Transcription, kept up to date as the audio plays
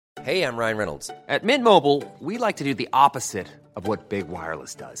Hey, I'm Ryan Reynolds. At Mint Mobile, we like to do the opposite of what Big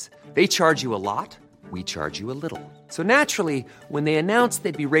Wireless does. They charge you a lot, we charge you a little. So naturally, when they announced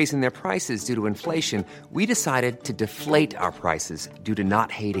they'd be raising their prices due to inflation, we decided to deflate our prices due to not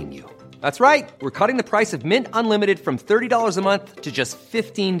hating you. That's right. We're cutting the price of Mint Unlimited from $30 a month to just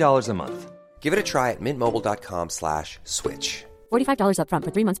 $15 a month. Give it a try at mintmobile.com/switch. $45 up front for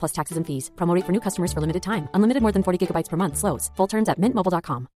 3 months plus taxes and fees. Promo rate for new customers for limited time. Unlimited more than 40 gigabytes per month. Slows full terms at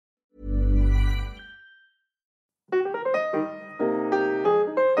mintmobile.com.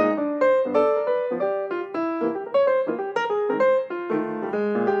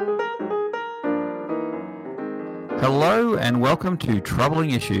 Hello and welcome to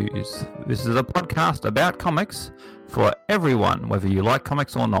Troubling Issues. This is a podcast about comics for everyone, whether you like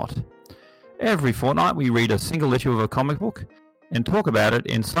comics or not. Every fortnight we read a single issue of a comic book and talk about it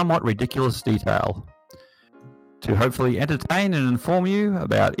in somewhat ridiculous detail to hopefully entertain and inform you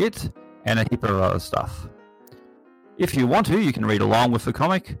about it and a heap of other stuff. If you want to, you can read along with the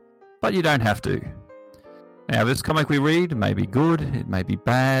comic, but you don't have to. Now, this comic we read may be good, it may be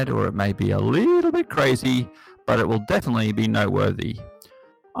bad, or it may be a little bit crazy, but it will definitely be noteworthy.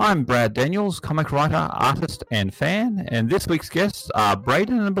 I'm Brad Daniels, comic writer, artist, and fan, and this week's guests are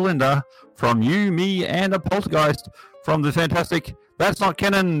Braden and Belinda from You, Me, and a Poltergeist from the fantastic That's Not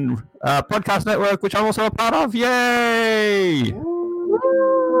Canon podcast network, which I'm also a part of. Yay! Ooh.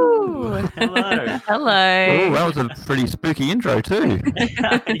 Hello. Hello. Oh, that was a pretty spooky intro too.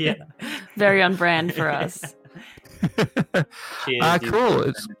 Yeah. Very on brand for us. Cheers, cool.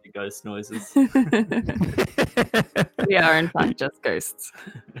 It's ghost noises. We are, in fact, just ghosts.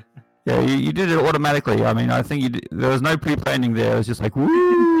 Yeah, you did it automatically. I mean, I think there was no pre-planning there. It was just like,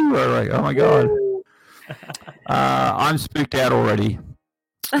 woo! Like, oh my god. I'm spooked out already.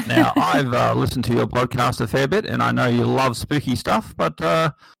 Now, I've listened to your podcast a fair bit, and I know you love spooky stuff, but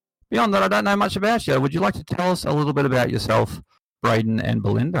beyond that, I don't know much about you. Would you like to tell us a little bit about yourself, Braden and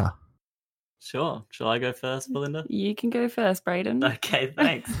Belinda? Sure. Shall I go first, Belinda? You can go first, Braden. Okay,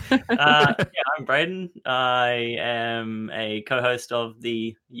 thanks. I'm Braden. I am a co-host of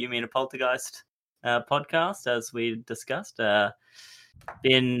the You Mean a Poltergeist podcast, as we discussed.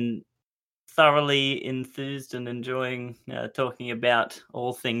 Been thoroughly enthused and enjoying talking about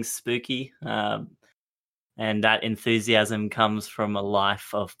all things spooky. And that enthusiasm comes from a life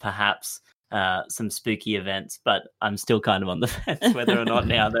of perhaps some spooky events, but I'm still kind of on the fence whether or not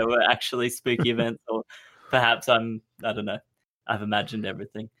now there were actually spooky events, or perhaps I don't know, I've imagined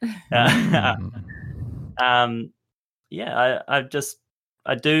everything. I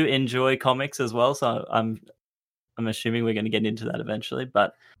do enjoy comics as well, so I'm assuming we're going to get into that eventually,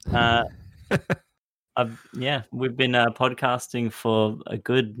 but we've been podcasting for a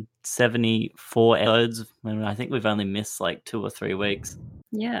good 74 episodes, and I think we've only missed like 2 or 3 weeks.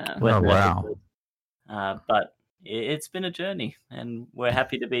 Yeah. Oh, wow. But it's been a journey, and we're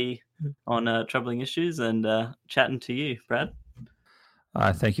happy to be on Troubling Issues and chatting to you, Brad.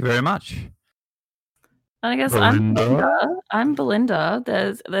 Thank you very much. I guess Belinda? I'm Belinda.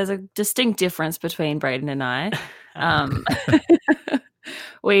 There's a distinct difference between Braden and I.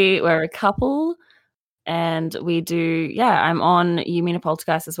 We're a couple. And we do, I'm on You Mean a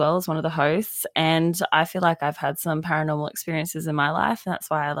Poltergeist as well as one of the hosts. And I feel like I've had some paranormal experiences in my life. And that's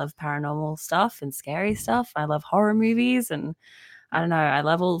why I love paranormal stuff and scary stuff. I love horror movies. And I don't know, I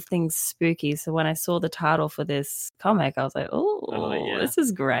love all things spooky. So when I saw the title for this comic, I was like, This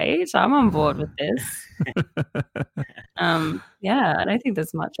is great. I'm on board with this. I don't think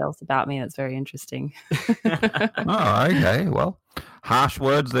there's much else about me that's very interesting. Oh, okay. Well, harsh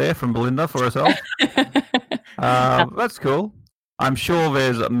words there from Belinda for herself. That's cool. I'm sure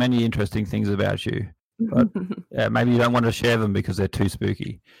there's many interesting things about you, but maybe you don't want to share them because they're too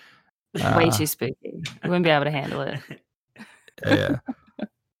spooky. Way too spooky. I wouldn't be able to handle it. Yeah.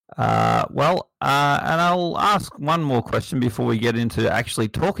 And I'll ask one more question before we get into actually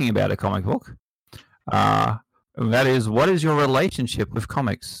talking about a comic book. And that is, what is your relationship with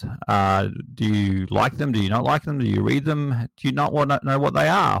comics? Do you like them? Do you not like them? Do you read them? Do you not want to know what they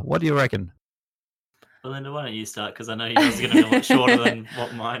are? What do you reckon? Belinda, why don't you start? Because I know yours is going to be a lot shorter than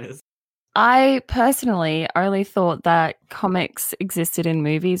what mine is. I personally only thought that comics existed in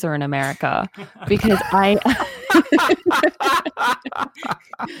movies or in America because my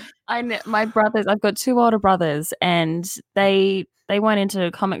brothers, I've got 2 older brothers, and they weren't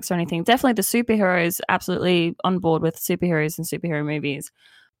into comics or anything. Definitely the superheroes, absolutely on board with superheroes and superhero movies,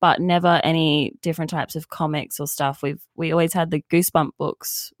 but never any different types of comics or stuff. We always had the Goosebump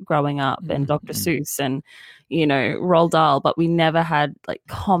books growing up and Dr. Seuss and, Roald Dahl, but we never had like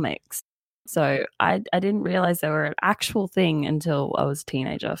comics. So I didn't realize they were an actual thing until I was a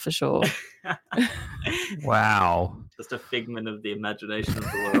teenager, for sure. Wow. Just a figment of the imagination of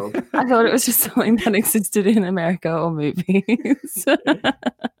the world. I thought it was just something that existed in America or movies.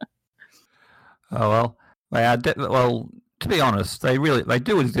 Oh well. Well, to be honest, they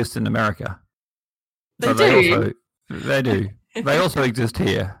do exist in America. They do. do? They do. They also exist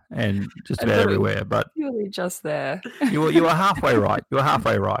here and just about everywhere. But purely just there. you were halfway right. You were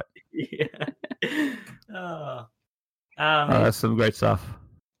halfway right. Yeah. That's some great stuff.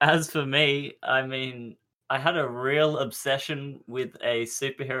 As for me, I mean, I had a real obsession with a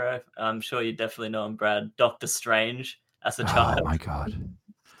superhero. I'm sure you definitely know him, Brad. Doctor Strange as a child. Oh my god.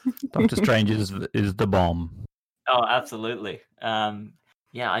 Doctor Strange is the bomb. Oh, absolutely.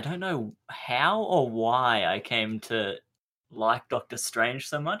 Yeah, I don't know how or why I came to like Doctor Strange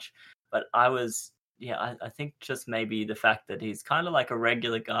so much, but I think just maybe the fact that he's kind of like a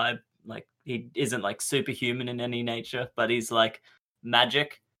regular guy, like he isn't like superhuman in any nature, but he's like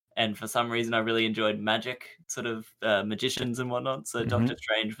magic. And for some reason, I really enjoyed magic, sort of magicians and whatnot. So Doctor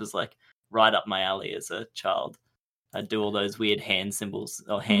Strange was like right up my alley as a child. I'd do all those weird hand symbols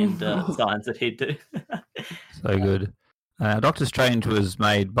or hand signs that he'd do. So good. Doctor Strange was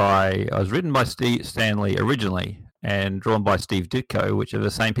written by Steve Stanley originally and drawn by Steve Ditko, which are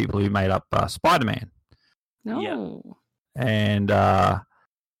the same people who made up Spider-Man. No. Yeah. And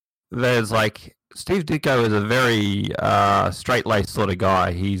there's like Steve Ditko is a very straight-laced sort of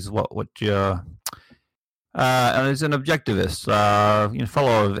guy. He's and he's an objectivist,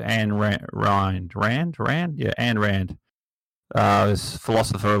 follower of Ayn Rand. Yeah, Ayn Rand. This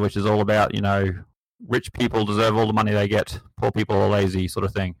philosopher, which is all about, rich people deserve all the money they get, poor people are lazy, sort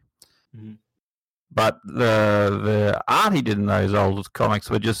of thing. Mm-hmm. But the art he did in those old comics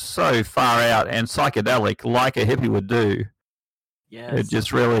were just so far out and psychedelic, like a hippie would do. Yeah, it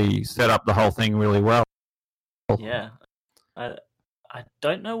just really set up the whole thing really well. Yeah, I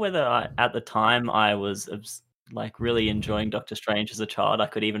don't know whether at the time I was like really enjoying Doctor Strange as a child. I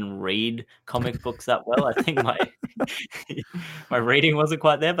could even read comic books that well. I think my reading wasn't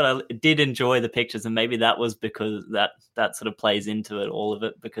quite there, but I did enjoy the pictures, and maybe that was because that sort of plays into it, all of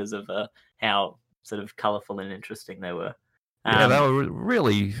it, because of how sort of colourful and interesting they were. Yeah, they were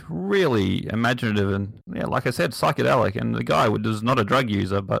really, really imaginative and, like I said, psychedelic. And the guy was not a drug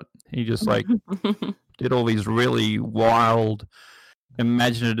user, but he just like did all these really wild,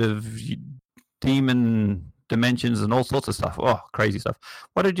 imaginative demon dimensions and all sorts of stuff. Oh, crazy stuff.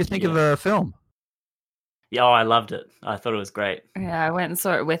 What did you think of the film? Yeah, I loved it. I thought it was great. Yeah, I went and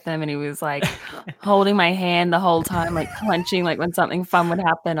saw it with him, and he was like holding my hand the whole time, like clenching, like when something fun would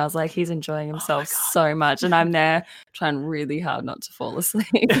happen. I was like, he's enjoying himself so much, and I'm there trying really hard not to fall asleep.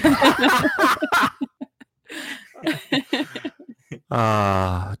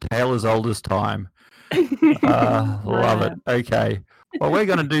 Tale as old as time. Love it. Okay. Well, we're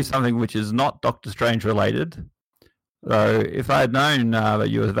going to do something which is not Doctor Strange related. So if I had known that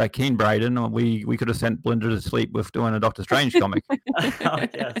you were that keen, Braden, we could have sent Belinda to sleep with doing a Doctor Strange comic. Oh,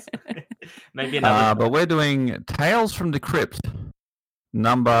 yes. Maybe another. But we're doing Tales from the Crypt,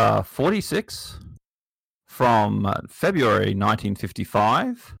 number 46 from February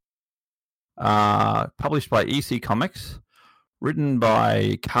 1955, published by EC Comics, written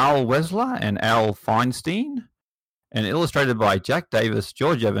by Carl Wessler and Al Feinstein, and illustrated by Jack Davis,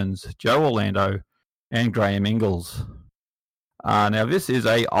 George Evans, Joe Orlando, and Graham Ingalls. Now, this is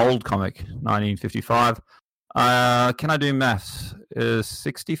a old comic, 1955. Can I do maths?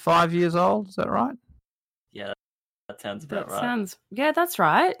 65 years old, is that right? Yeah, that sounds about right. Yeah, that's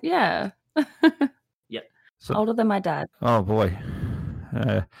right. Yeah. Yep. So, older than my dad. Oh, boy.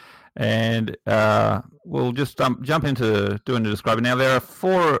 And we'll just jump into doing the describing. Now, there are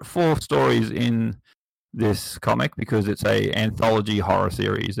four stories in this comic because it's a anthology horror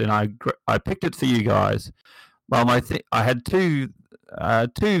series, and I picked it for you guys. Well, I had two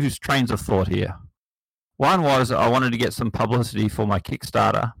trains of thought here. One was I wanted to get some publicity for my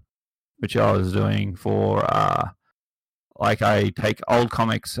Kickstarter, which I was doing for like I take old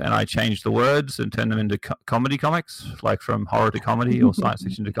comics and I change the words and turn them into comedy comics, like from horror to comedy or science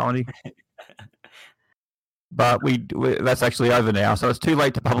fiction to comedy. But that's actually over now, so it's too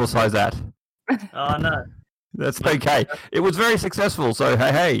late to publicize that. Oh, no. That's okay. It was very successful, so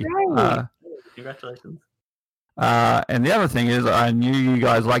hey. Congratulations. And the other thing is I knew you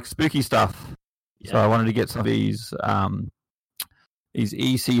guys like spooky stuff, so I wanted to get some of these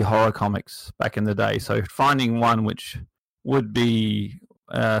EC horror comics back in the day. So finding one which would be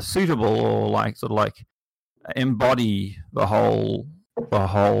suitable or like sort of like embody the whole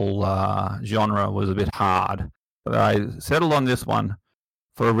genre was a bit hard. But I settled on this one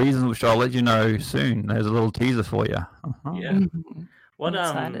for a reason which I'll let you know soon. There's a little teaser for you. Uh-huh. Yeah. Mhm. What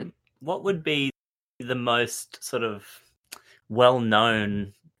I'm excited. what would be the most sort of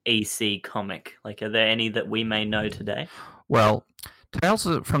well-known EC comic? Like, are there any that we may know today? Well, Tales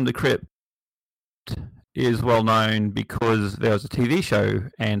from the Crypt is well known because there was a TV show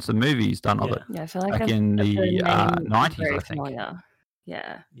and some movies done of Yeah. it. Yeah, I feel like Back I've in heard the, name 90s, very I think. familiar.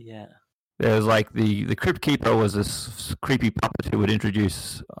 Yeah. Yeah. There's like the Crypt Keeper was this creepy puppet who would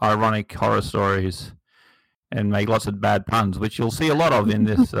introduce ironic horror stories and make lots of bad puns, which you'll see a lot of in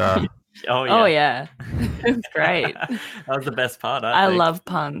this. Oh yeah. Oh yeah, it's great. That was the best part. I think. love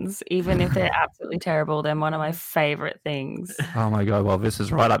puns, even if they're absolutely terrible. They're one of my favorite things. Oh my god! Well, this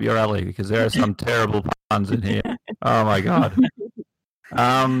is right up your alley because there are some terrible puns in here. Oh my god.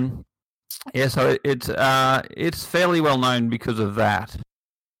 Yeah, so it's fairly well known because of that.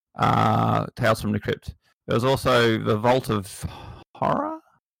 Tales from the Crypt. There was also the Vault of Horror,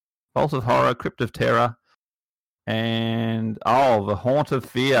 Crypt of Terror, and the Haunt of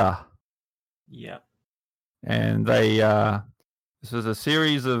Fear. Yeah. And they this was a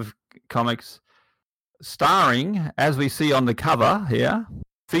series of comics starring, as we see on the cover here,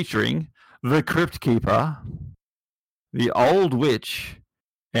 featuring the Crypt Keeper, the Old Witch,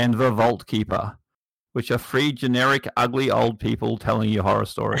 and the Vault Keeper, which are three generic, ugly old people telling you horror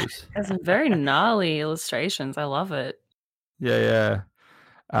stories. There's some very gnarly illustrations. I love it. Yeah.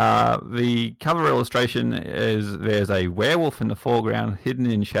 The cover illustration is there's a werewolf in the foreground, hidden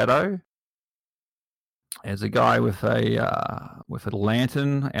in shadow. There's a guy with a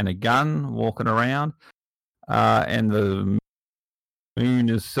lantern and a gun walking around, and the moon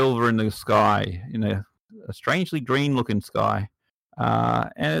is silver in the sky, in a strangely green-looking sky.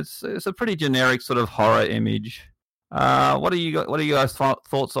 And it's a pretty generic sort of horror image. What are you guys'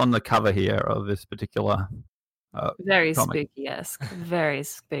 thoughts on the cover here of this particular? Very comic? spooky-esque. Very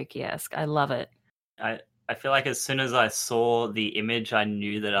spooky-esque. I love it. I feel like as soon as I saw the image, I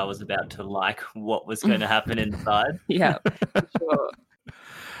knew that I was about to like what was going to happen inside. Yeah, for sure.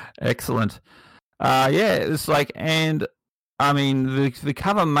 Excellent. Yeah, it's like, and I mean, the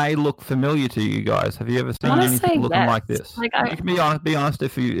cover may look familiar to you guys. Have you ever seen wanna anything say looking yes. like this? Like, You can be honest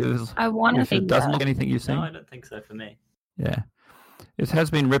if I want to if think it doesn't that. look anything you've seen. No, I don't think so for me. Yeah, it has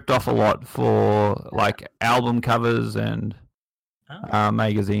been ripped off a lot for like album covers and Oh,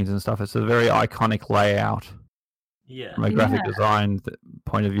 magazines and stuff. It's a very iconic layout yeah. from a graphic design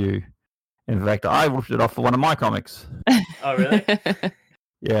point of view. In fact, I ripped it off for one of my comics. Oh, really?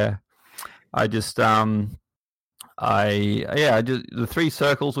 Yeah, I just the three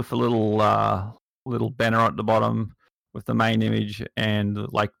circles with a little banner at the bottom with the main image and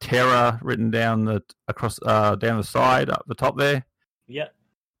like terror written down across down the side up the top there. Yeah.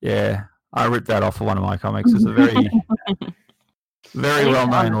 Yeah, I ripped that off for one of my comics. It's a very very well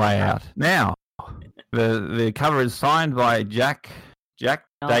known layout. Now, the cover is signed by Jack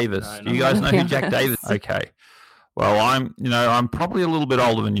Davis. no, Do you guys know who Jack Yes. Davis? Okay. Well, I'm probably a little bit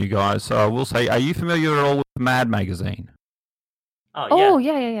older than you guys, so I will say, are you familiar at all with Mad Magazine? Oh,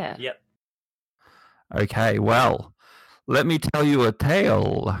 yeah. yeah. Yep. Okay, well, let me tell you a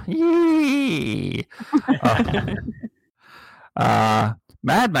tale. Yee!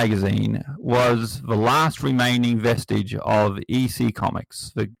 Mad Magazine was the last remaining vestige of EC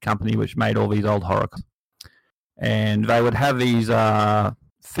Comics, the company which made all these old horror comics. And they would have these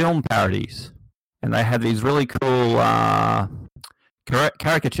film parodies, and they had these really cool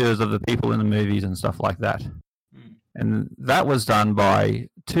caricatures of the people in the movies and stuff like that. And that was done by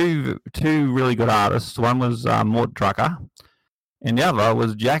two really good artists. One was Mort Drucker, and the other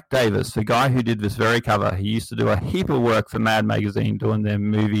was Jack Davis, the guy who did this very cover. He used to do a heap of work for Mad Magazine doing their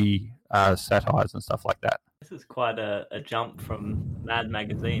movie satires and stuff like that. This is quite a jump from Mad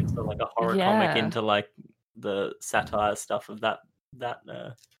Magazine, so like a horror comic into like the satire stuff of that.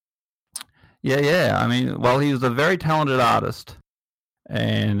 Yeah. I mean, well, he was a very talented artist,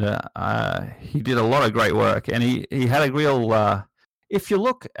 and he did a lot of great work. And he had a real. If you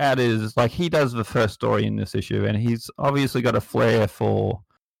look at his, like, he does the first story in this issue, and he's obviously got a flair for,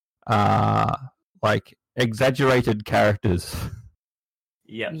 like, exaggerated characters.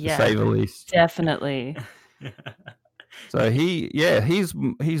 Yeah. To say the least. Definitely. So he's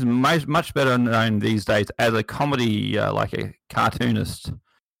much better known these days as a comedy, like a cartoonist,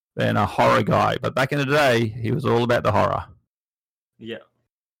 than a horror guy. But back in the day, he was all about the horror. Yeah.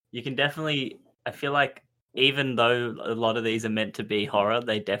 You can definitely, I feel like even though a lot of these are meant to be horror,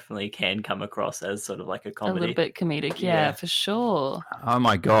 they definitely can come across as sort of like a comedy. A little bit comedic, Yeah. for sure. Oh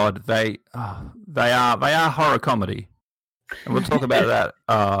my God, they are horror comedy, and we'll talk about that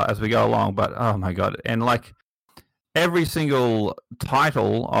as we go along. But oh my God, and like every single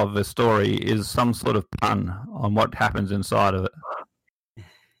title of the story is some sort of pun on what happens inside of it.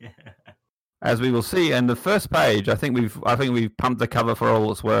 As we will see in the first page, I think we've pumped the cover for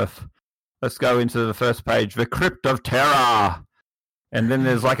all it's worth. Let's go into the first page, The Crypt of Terror. And then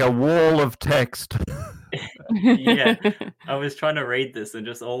there's like a wall of text. Yeah, I was trying to read this and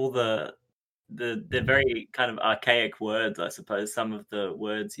just all the very kind of archaic words, I suppose, some of the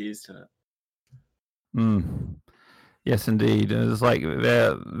words used in it. Yes, indeed. It's like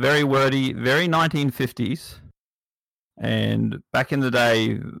they're very wordy, very 1950s. And back in the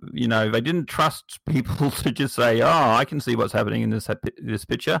day, you know, they didn't trust people to just say, "Oh, I can see what's happening in this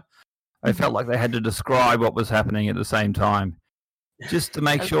picture." They felt like they had to describe what was happening at the same time, just to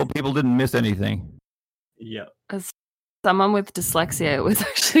make sure people didn't miss anything. Yeah. As someone with dyslexia, it was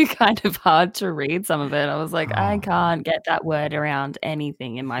actually kind of hard to read some of it. I was like, I can't get that word around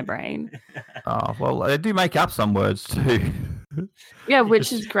anything in my brain. Oh, well, they do make up some words too. Yeah,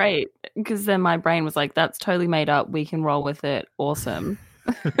 which is great, because then my brain was like, that's totally made up. We can roll with it. Awesome.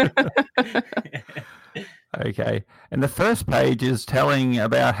 Okay. And the first page is telling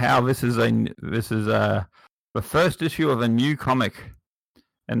about how this is the first issue of a new comic.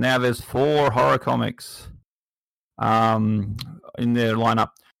 And now there's 4 horror comics in their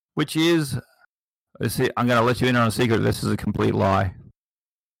lineup, which is, I'm going to let you in on a secret. This is a complete lie.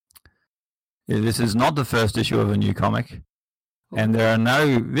 This is not the first issue of a new comic. And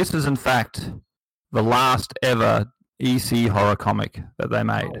this is in fact the last ever EC horror comic that they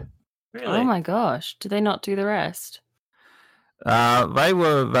made. Oh, really? Oh my gosh. Did they not do the rest? They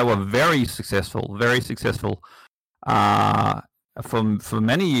were very successful for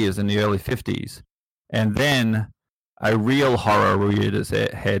many years in the early 50s. And then a real horror reared its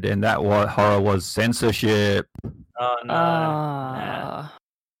head, and that horror was censorship. Oh, no. Nah.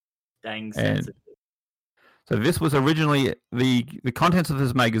 Dang censorship. So this was originally, the contents of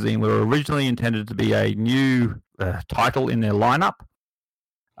this magazine were originally intended to be a new title in their lineup,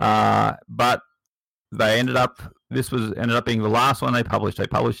 but they ended up being the last one they published. They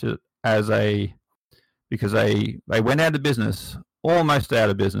published it because they went out of business, almost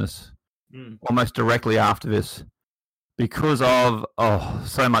almost directly after this, because of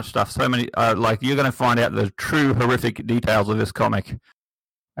so much stuff, so many. Like, you're going to find out the true horrific details of this comic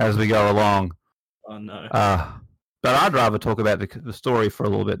as we go along. Oh no! But I'd rather talk about the story for a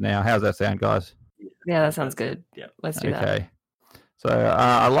little bit now. How's that sound, guys? Yeah, that sounds good. Yeah, let's do that. Okay. So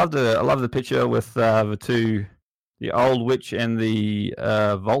I love the picture with the old witch and the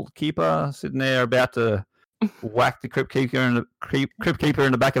vault keeper sitting there about to whack the crypt keeper in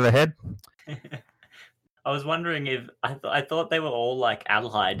the back of the head. I was wondering if I thought they were all like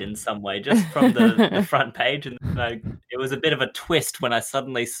allied in some way, just from the front page, and it was a bit of a twist when I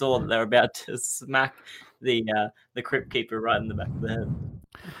suddenly saw that they were about to smack the crypt keeper right in the back of the head.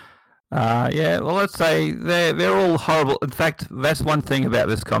 Yeah, well, let's say they're all horrible. In fact, that's one thing about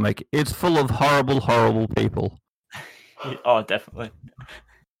this comic. It's full of horrible people. Oh, definitely.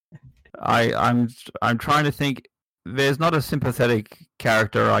 I'm trying to think. There's not a sympathetic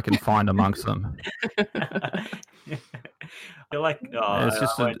character I can find amongst them. I feel like I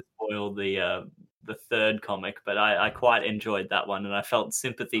won't spoil the third comic, but I quite enjoyed that one, and I felt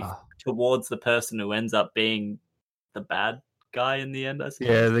sympathy towards the person who ends up being the bad guy in the end. I suppose.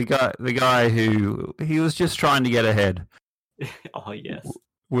 Yeah, the guy who he was just trying to get ahead. Oh yes,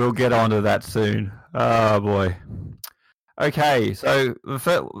 we'll get onto that soon. Oh boy. Okay, so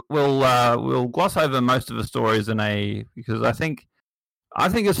we'll gloss over most of the stories because I think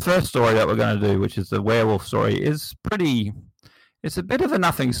this first story that we're going to do, which is the werewolf story, is it's a bit of a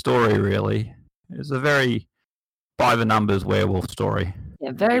nothing story, really. It's a very by the numbers werewolf story.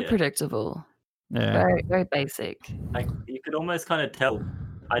 Yeah, very predictable. Yeah, very very basic. You could almost kind of tell.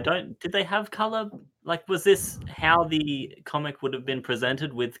 Did they have color? Like, was this how the comic would have been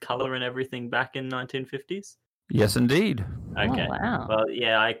presented with color and everything back in 1950s? Yes, indeed. Okay. Oh, wow. Well,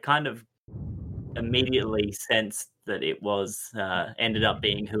 yeah, I kind of immediately sensed that it was ended up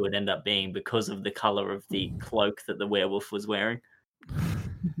being who it ended up being because of the color of the cloak that the werewolf was wearing.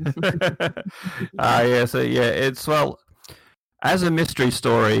 Yeah. So yeah, it's as a mystery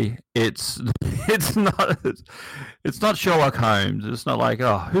story, it's not Sherlock Holmes. It's not like,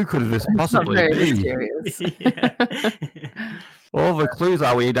 who could this possibly be? Mysterious. All the clues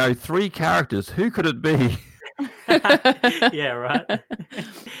are we know 3 characters. Who could it be? Yeah, right.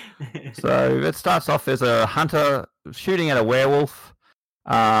 So it starts off as a hunter shooting at a werewolf,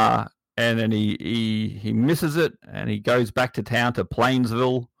 and then he misses it, and he goes back to town to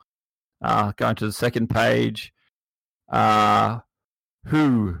Plainsville. Going to the second page. Who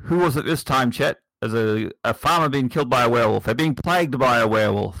was it this time, Chet? a farmer being killed by a werewolf. They're being plagued by a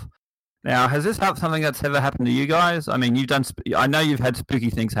werewolf. Now, has this something that's ever happened to you guys? I mean, I know you've had spooky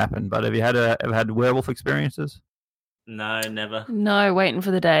things happen, but have you ever had werewolf experiences? No, never. No, waiting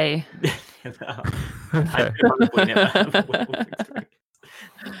for the day. No. I probably never have a werewolf experience.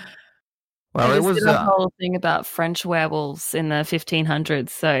 Well, it was a whole thing about French werewolves in the 1500s.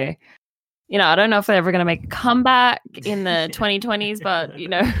 So, I don't know if they're ever going to make a comeback in the 2020s, but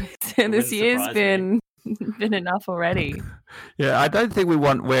this year's been enough already. Yeah, I don't think we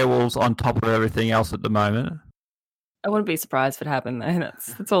want werewolves on top of everything else at the moment. I wouldn't be surprised if it happened, though.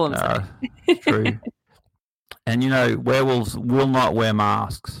 That's all I'm saying. True. And werewolves will not wear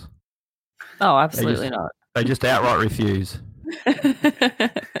masks. Oh, absolutely not. They just outright refuse.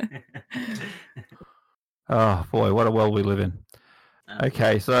 Oh boy, what a world we live in.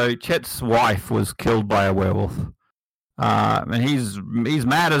 Okay, so Chet's wife was killed by a werewolf, and he's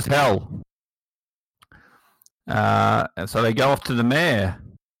mad as hell. And so they go off to the mayor,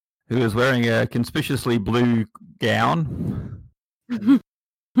 who is wearing a conspicuously blue gown.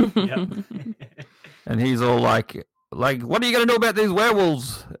 And he's all like, what are you going to do about these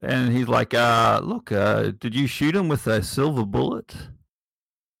werewolves? And he's like, look, did you shoot him with a silver bullet?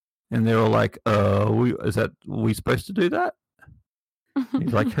 And they're all like, are we supposed to do that?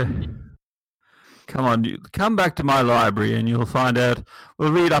 He's like, come on, come back to my library and you'll find out.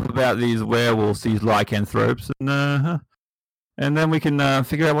 We'll read up about these werewolves, these lycanthropes, and then we can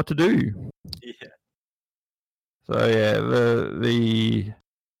figure out what to do. Yeah. So yeah,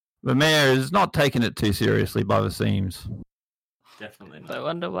 the mayor is not taking it too seriously by the seams. Definitely not. I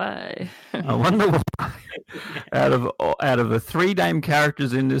wonder why. I wonder why. Out of the 3 named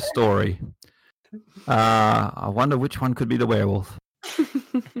characters in this story, I wonder which one could be the werewolf.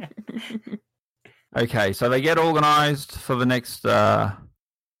 Okay, so they get organized for the next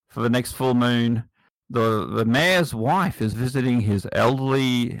full moon. The mayor's wife is visiting her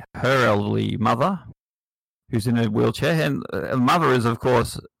elderly mother, who's in a wheelchair, and mother is, of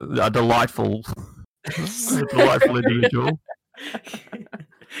course, a delightful individual.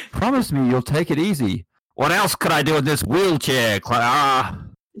 Promise me you'll take it easy. What else could I do in this wheelchair, Clara?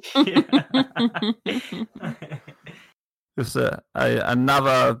 Just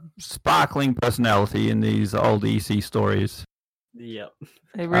another sparkling personality in these old EC stories. Yep.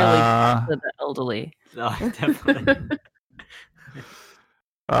 They really are the elderly. Oh, definitely.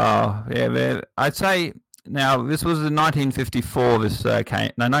 Oh, yeah, I'd say now this was in 1954.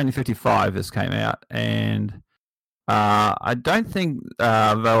 1955. This came out, and I don't think they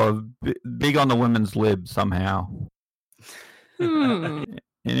were big on the women's lib somehow. In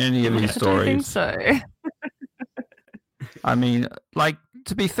any of these stories. I don't think so. I mean,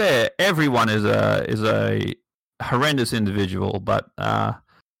 to be fair, everyone is a horrendous individual, but the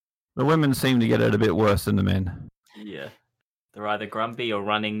women seem to get it a bit worse than the men. Yeah. They're either grumpy or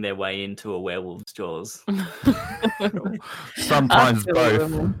running their way into a werewolf's jaws. Sometimes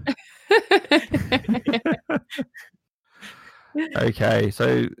both. Okay,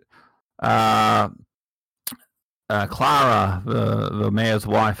 so Clara, the mayor's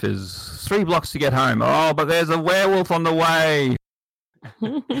wife, is 3 blocks to get home. Oh, but there's a werewolf on the way.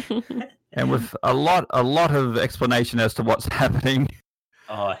 And with a lot of explanation as to what's happening.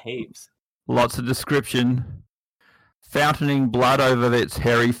 Oh, heaps. Lots of description. Fountaining blood over its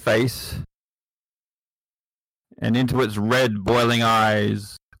hairy face and into its red, boiling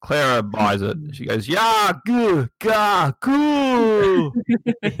eyes. Clara buys it. She goes, "Yeah, goo, ga, goo."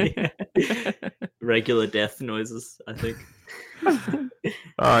 Regular death noises, I think.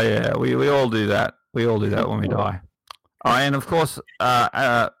 Oh yeah, we all do that. We all do that when we die. Oh, and of course,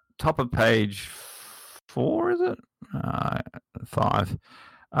 top of page 4, is it? 5.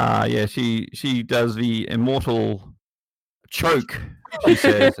 Yeah, she does the immortal choke, she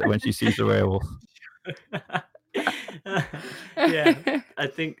says, when she sees the werewolf. Yeah, I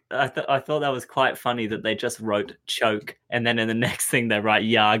thought that was quite funny that they just wrote choke, and then in the next thing they write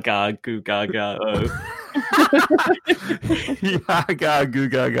ya ga goo ga ga oh. Ya ga goo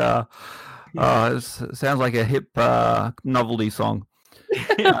ga ga. Oh, it sounds like a hip novelty song.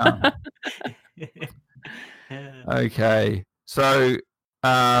 Okay, so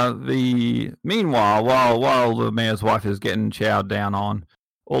meanwhile, while the mayor's wife is getting chowed down on,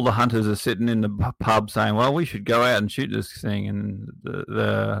 all the hunters are sitting in the pub saying, "Well, we should go out and shoot this thing." And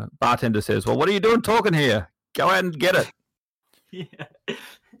the bartender says, "Well, what are you doing talking here? Go out and get it." Yeah.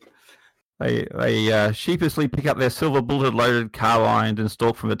 They sheepishly pick up their silver bullet-loaded carbines and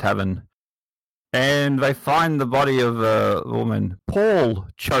stalk from the tavern. And they find the body of a woman, Paul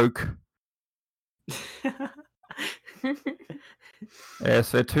Choke.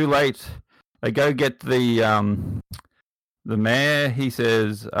 Yes, they're too late. they go get the mayor. He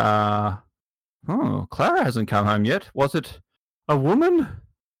says, "Oh, Clara hasn't come home yet. Was it a woman?"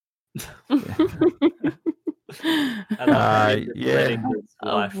 Letting his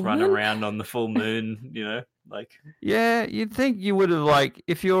wife run woman? around on the full moon, like Yeah, you'd think you would have, like,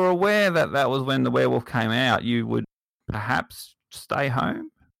 if you're aware that that was when the werewolf came out, you would perhaps stay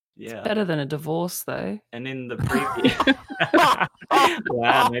home. yeah. Better than a divorce, though. And in the preview,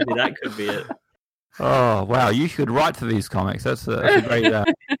 wow, maybe that could be it. Oh, wow, you should write for these comics. That's a great,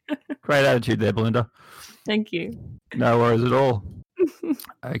 great attitude there, Belinda. Thank you. No worries at all.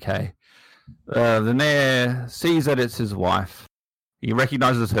 Okay. The mayor sees that it's his wife. He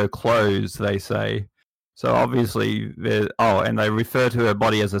recognizes her clothes, they say. So obviously, and they refer to her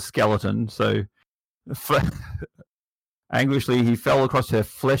body as a skeleton. So anguishly, he fell across her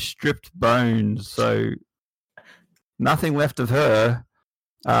flesh-stripped bones. So nothing left of her.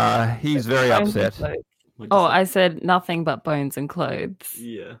 He's very Bones and upset. clothes. Oh, I said nothing but bones and clothes.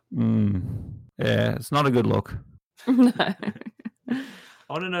 Yeah. Yeah, it's not a good look. No.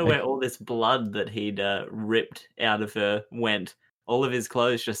 I want to know where all this blood that he'd ripped out of her went. All of his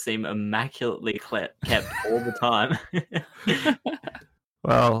clothes just seem immaculately kept all the time.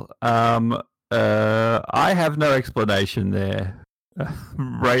 Well, I have no explanation there.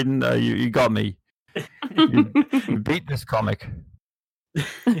 Braden, you got me. You beat this comic.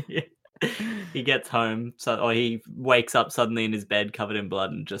 He gets home, or he wakes up suddenly in his bed covered in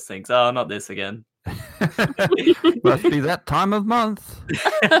blood and just thinks, "Oh, not this again." Must be that time of month.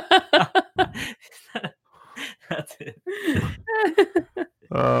 That's it.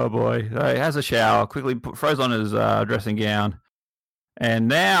 Oh boy! So he has a shower, quickly throws on his dressing gown, and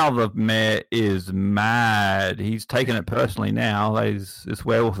now the mayor is mad. He's taken it personally now. This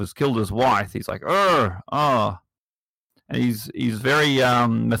werewolf has killed his wife. He's like, and he's very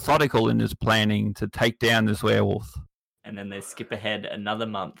methodical in his planning to take down this werewolf. And then they skip ahead another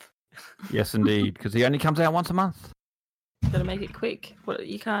month. Yes, indeed, because he only comes out once a month. Gotta make it quick.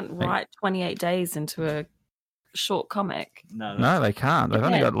 You can't write 28 days into a short comic. No, they can't. They've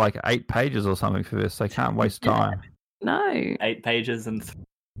only got like 8 pages or something for this. They can't waste time. No. 8 pages and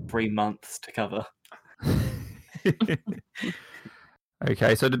 3 months to cover.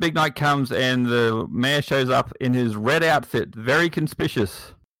 Okay, so the big night comes and the mayor shows up in his red outfit, very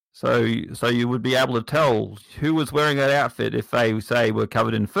conspicuous. So you would be able to tell who was wearing that outfit if they, say, were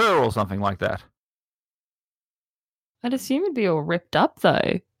covered in fur or something like that. I'd assume it'd be all ripped up,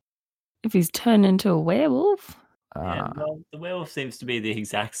 though, if he's turned into a werewolf. Yeah, well, the werewolf seems to be the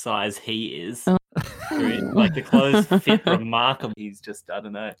exact size he is. Like, the clothes fit remarkably. He's just, I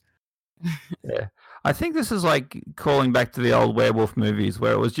don't know. Yeah. I think this is like calling back to the old werewolf movies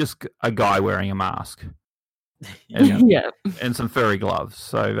where it was just a guy wearing a mask. And some furry gloves.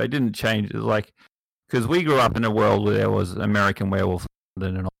 So they didn't change it. Like, because we grew up in a world where there was American Werewolf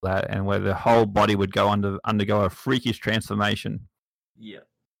and all that, and where the whole body would go undergo a freakish transformation. Yeah.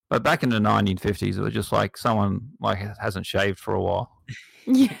 But back in the 1950s, it was just like someone like hasn't shaved for a while.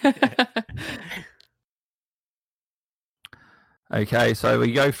 Yeah. Okay, so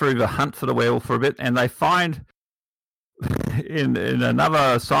we go through the hunt for the werewolf for a bit, and they find, in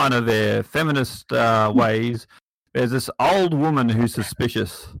another sign of their feminist ways, there's this old woman who's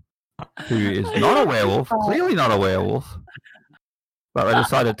suspicious, who is not a werewolf, clearly not a werewolf, but they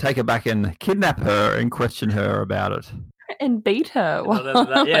decide to take her back and kidnap her and question her about it. And beat her.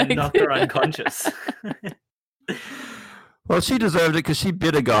 Knock her unconscious. Well, she deserved it because she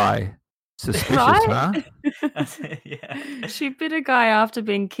bit a guy. Suspicious, Right? huh? Yeah. She bit a guy after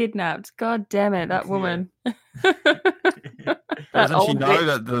being kidnapped. God damn it, that woman. Doesn't she know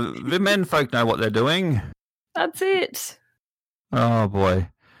that the men folk know what they're doing? That's it. Oh boy.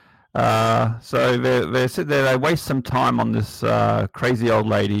 So they sit there, they waste some time on this crazy old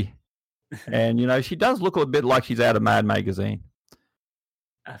lady. And she does look a bit like she's out of Mad Magazine.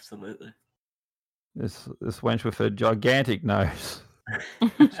 Absolutely. This wench with a gigantic nose.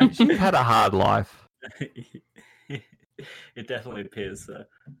 She's had a hard life. It definitely appears so.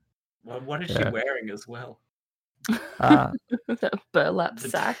 Well, what is she wearing as well? That burlap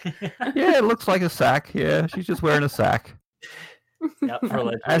sack. Yeah, it looks like a sack. Yeah, she's just wearing a sack.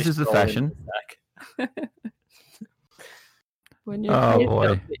 As is the fashion. When you're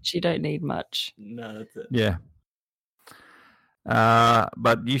a bitch, you don't need much. No, that's it. Yeah.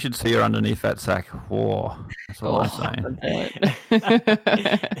 But you should see her underneath that sack. Whoa, that's all I'm saying.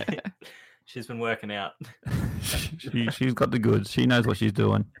 She's been working out. She's got the goods. She knows what she's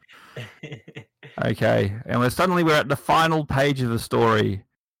doing. Okay, and we're at the final page of the story,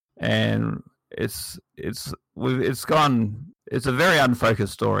 and it's a very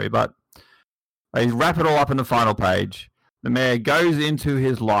unfocused story, but They wrap it all up in the final page. The mayor goes into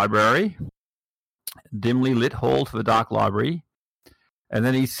his library, dimly lit hall to the dark library, and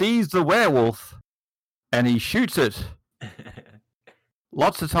then he sees the werewolf and he shoots it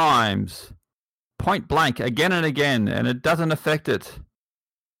lots of times, point blank, again and again, and it doesn't affect it.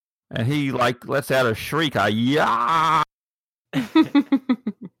 And he lets out a shriek, a yeah.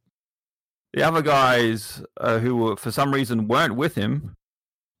 The other guys who for some reason weren't with him,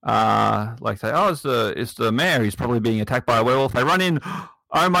 say, "Oh, it's the mayor. He's probably being attacked by a werewolf." They run in.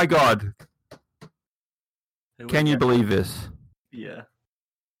 Oh my god! Can you believe this? Yeah.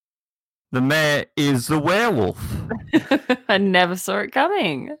 The mayor is the werewolf. I never saw it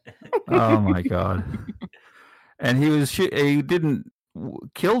coming. Oh my god! And he didn't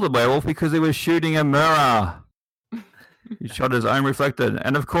kill the werewolf because he was shooting a mirror. He shot his own reflector,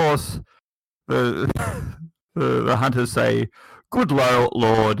 and of course, the hunters say, "Good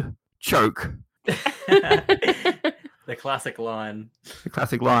Lord, choke." The classic line. The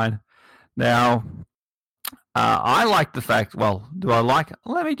classic line. Now, I like the fact. Well, do I like?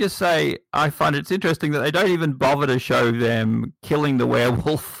 Let me just say, I find it's interesting that they don't even bother to show them killing the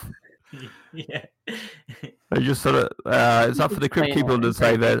werewolf. Yeah. They just sort of. It's up for the crypt keeper to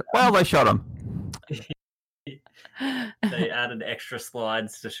say that. Well, they shot him. They added extra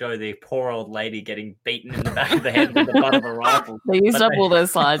slides to show the poor old lady getting beaten in the back of the head with the butt of a rifle. They used up all those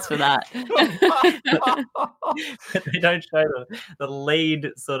slides for that. But they don't show the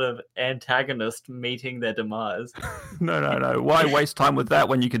lead sort of antagonist meeting their demise. No. Why waste time with that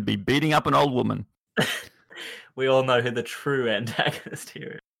when you could be beating up an old woman? We all know who the true antagonist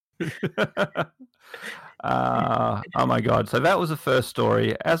here is. Oh my god. So that was the first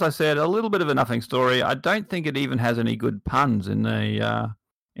story. As I said, a little bit of a nothing story. I don't think it even has any good puns in the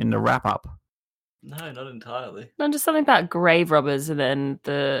wrap up. No, not entirely. No, just something about grave robbers, and then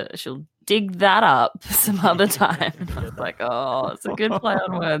she'll dig that up some other time. I was like, oh, it's a good play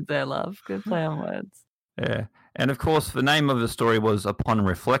on words there, love. Good play on words. Yeah. And of course the name of the story was Upon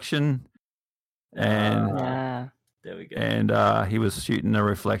Reflection. And Yeah. There we go. And he was shooting a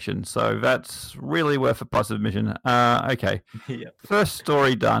reflection. So that's really worth a price of admission. Okay. Yep. First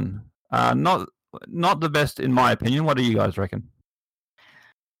story done. Not the best in my opinion. What do you guys reckon?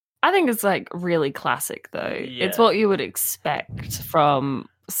 I think it's really classic, though. Yeah. It's what you would expect from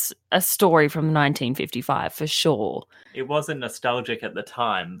a story from 1955 for sure. It wasn't nostalgic at the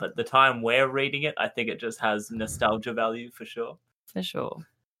time, but the time we're reading it, I think it just has nostalgia value for sure. For sure.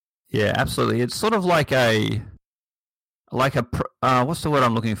 Yeah, absolutely. It's sort of like a what's the word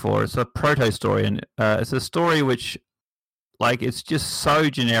I'm looking for? It's a proto story, and it's a story which, it's just so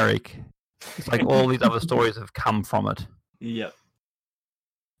generic. It's like all these other stories have come from it. Yep.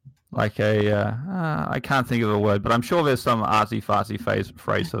 Like I can't think of a word, but I'm sure there's some artsy-fartsy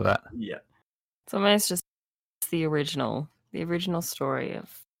phrase for that. Yeah. It's almost just the original story of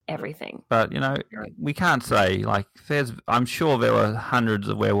everything. But, we can't say, I'm sure there were hundreds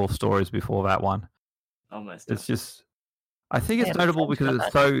of werewolf stories before that one. Almost. It's just, I think it's Yeah, notable because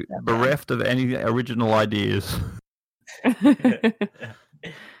it's so bereft of any original ideas.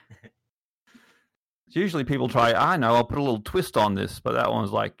 Usually people try, I'll put a little twist on this, but that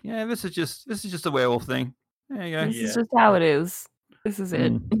one's like, yeah, this is just a werewolf thing. There you go. This is just how it is. This is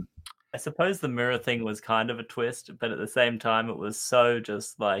it. I suppose the mirror thing was kind of a twist, but at the same time, it was so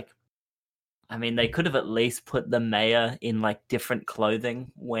just they could have at least put the mayor in different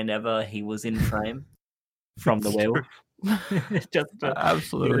clothing whenever he was in frame from the werewolf.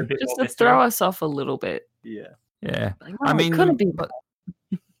 Absolutely. Just to throw us off a little bit. Yeah. Yeah. It couldn't be.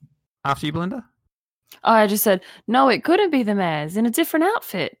 After you, Belinda? Oh, I just said, no, it couldn't be the mayor's in a different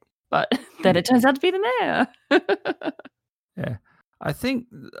outfit. But then it turns out to be the mayor. Yeah. I think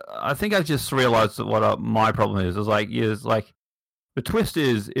I've just realized that what my problem is the twist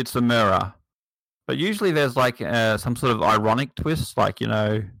is it's a mirror. But usually there's some sort of ironic twist,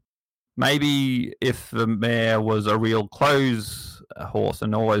 maybe if the mayor was a real clothes horse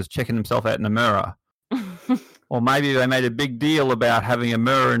and always checking himself out in the mirror. Or maybe they made a big deal about having a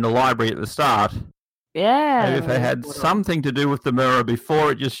mirror in the library at the start. Yeah. Maybe if they had something to do with the mirror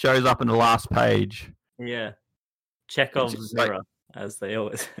before it just shows up in the last page. Yeah. Chekhov's mirror, as they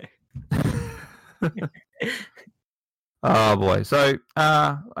always say. Oh boy. So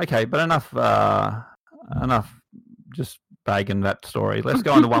okay, but enough just bagging that story. Let's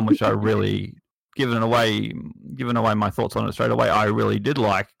go on to one which I really giving away my thoughts on it straight away. I really did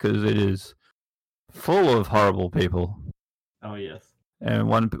like because it is full of horrible people. Oh yes. And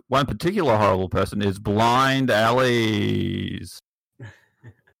one particular horrible person is Blind Alleys.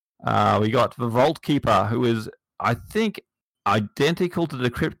 We got the Vault Keeper, who is, I think, identical to the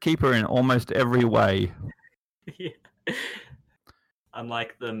Crypt Keeper in almost every way. Yeah.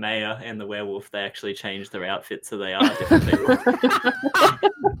 Unlike the mayor and the werewolf, they actually changed their outfits so they are different people.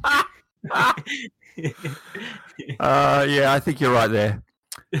 Yeah, I think you're right there.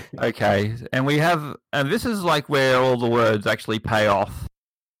 Okay, and this is like where all the words actually pay off.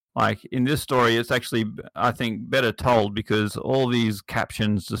 Like in this story, it's actually, I think, better told because all these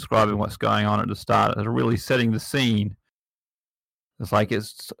captions describing what's going on at the start are really setting the scene. It's like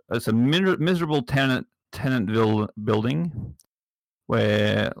it's a miserable tenant building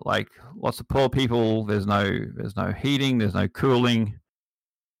where like lots of poor people. There's no heating. There's no cooling.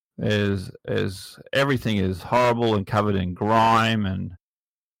 There's everything is horrible and covered in grime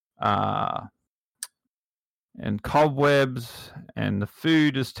and cobwebs, and the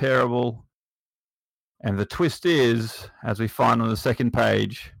food is terrible. And the twist is, as we find on the second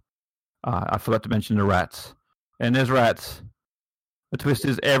page, I forgot to mention the rats. And there's rats. The twist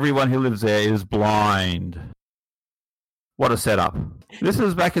is everyone who lives there is blind. What a setup. This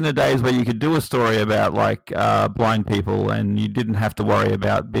is back in the days where you could do a story about like blind people and you didn't have to worry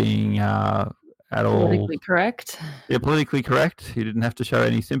about being at all Politically correct. Yeah, politically correct. You didn't have to show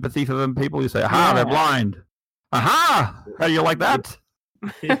any sympathy for them people. You say, aha, they're blind. Aha! How do you like that?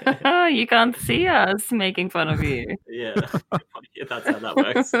 You can't see us making fun of you. Yeah, that's how that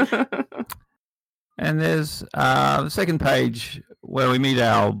works. And there's the second page where we meet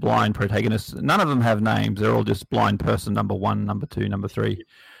our blind protagonists. None of them have names. They're all just blind person number 1, number 2, number 3.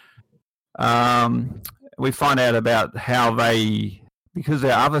 We find out about how because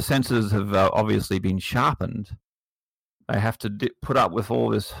their other senses have obviously been sharpened, they have to put up with all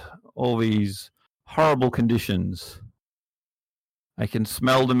these horrible conditions. They can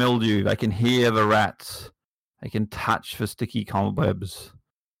smell the mildew. They can hear the rats. They can touch the sticky cobwebs.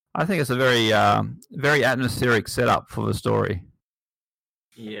 I think it's a very, very atmospheric setup for the story.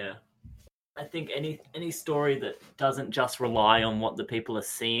 Yeah, I think any story that doesn't just rely on what the people are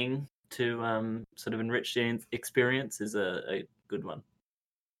seeing to sort of enrich the experience is a good one.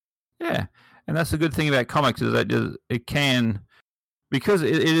 Yeah, and that's the good thing about comics is that it can, because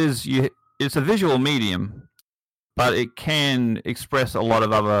it's a visual medium, but it can express a lot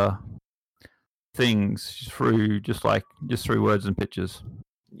of other things through through words and pictures.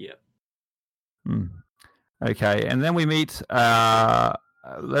 Yeah. Okay, and then we meet,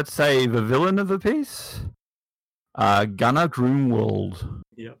 let's say, the villain of the piece, Gunnar Grunwald.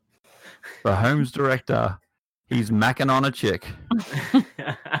 Yep. The Homes director. He's macking on a chick. Of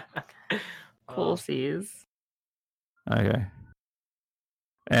course he is. Okay.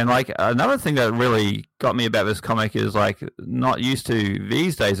 And like another thing that really got me about this comic is like not used to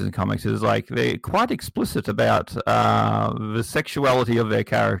these days in comics is like they're quite explicit about the sexuality of their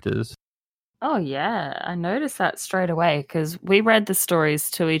characters. Oh yeah, I noticed that straight away because we read the stories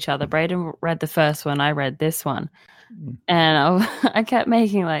to each other. Braden read the first one, I read this one, and I kept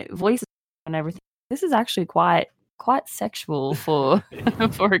making like voices and everything. This is actually quite sexual for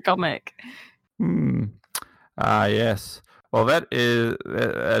for a comic. Yes. Well, that is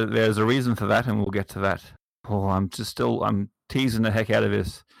there's a reason for that, and we'll get to that. Oh, I'm teasing the heck out of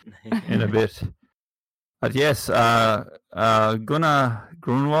this in a bit. But yes, Gunnar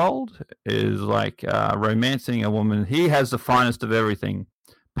Grunwald is like romancing a woman. He has the finest of everything,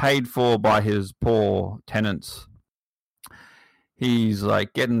 paid for by his poor tenants. He's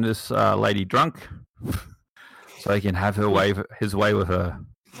like getting this lady drunk so he can have his way with her.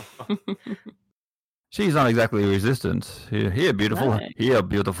 She's not exactly resistant. Here, beautiful. Right. Here,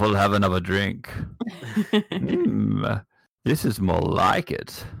 beautiful. Have another drink. This is more like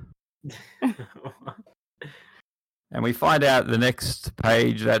it. And we find out the next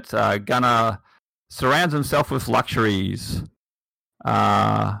page that Gunnar surrounds himself with luxuries.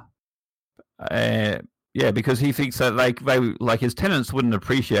 Because he thinks that they his tenants wouldn't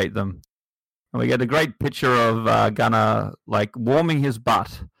appreciate them. And we get a great picture of Gunnar like warming his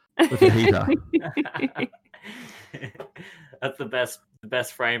butt with a heater. That's the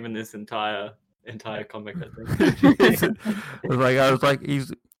best frame in this entire comic, I think.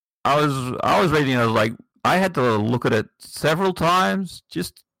 I was reading. I was like, I had to look at it several times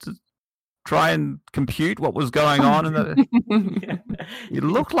just to try and compute what was going on. It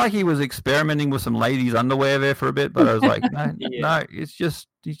looked like he was experimenting with some ladies' underwear there for a bit, but I was like, no, he's just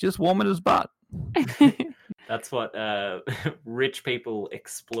warming his butt. That's what rich people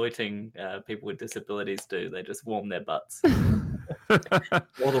exploiting people with disabilities do. They just warm their butts. All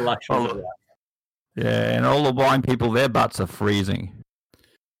the luxuries of that. Yeah, and all the blind people, their butts are freezing.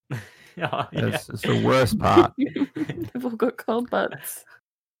 It's the worst part. They've all got cold butts.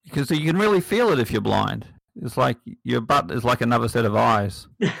 Because you can really feel it if you're blind. It's like your butt is like another set of eyes.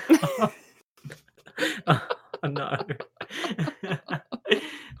 Oh, no.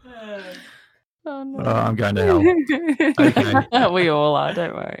 Oh no. Oh, I'm going to hell. Okay. We all are,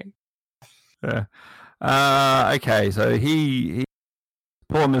 don't worry. Yeah. Okay, so he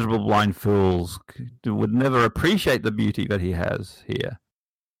poor miserable blind fools would never appreciate the beauty that he has here.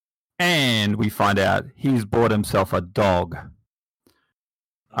 And we find out he's bought himself a dog.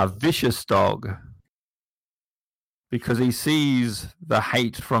 A vicious dog. Because he sees the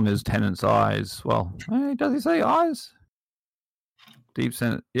hate from his tenant's eyes. Well, does he say eyes? Deep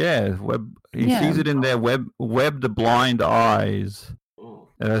sense. Yeah, he sees it in their webbed blind eyes.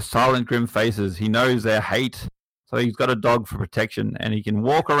 Their silent, grim faces. He knows their hate, so he's got a dog for protection, and he can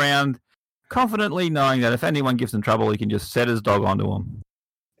walk around confidently knowing that if anyone gives him trouble, he can just set his dog onto him.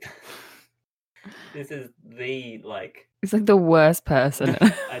 This is the, like... He's like the worst person.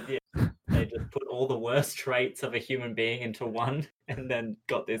 idea. They just put all the worst traits of a human being into one, and then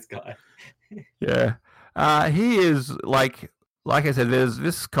got this guy. Yeah. He is, like I said,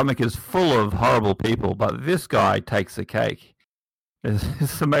 this comic is full of horrible people, but this guy takes the cake.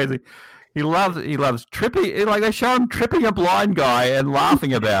 It's amazing. He loves tripping. Like, they show him tripping a blind guy and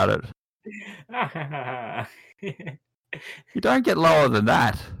laughing about it. You don't get lower than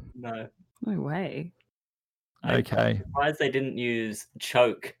that. No. No way. Okay. I'm surprised they didn't use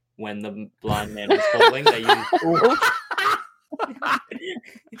choke when the blind man was falling. They used...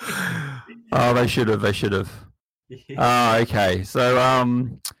 Oh, they should have. Okay. So,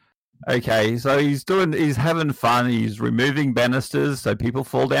 he's having fun. He's removing banisters so people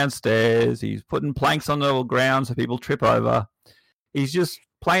fall downstairs. He's putting planks on the ground so people trip over. He's just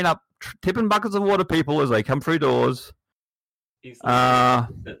playing up, tipping buckets of water people as they come through doors. He's like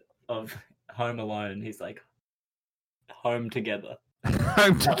of Home Alone. He's like home together.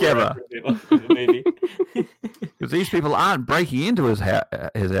 Home together. Because these people aren't breaking into his house.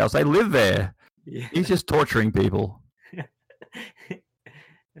 They live there. Yeah. He's just torturing people.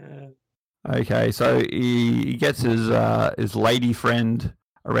 Okay, so he gets his lady friend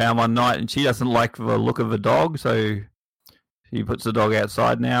around one night, and she doesn't like the look of the dog, so he puts the dog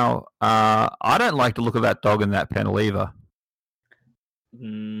outside now. I don't like the look of that dog in that panel either.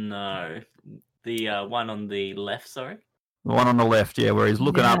 No. The one on the left, sorry? The one on the left, yeah, where he's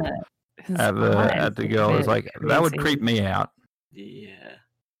looking up at the girl. Is like, that would creep me out. Yeah.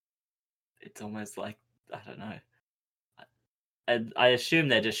 It's almost like, I don't know. I assume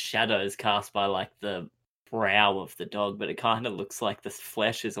they're just shadows cast by, like, the brow of the dog, but it kind of looks like the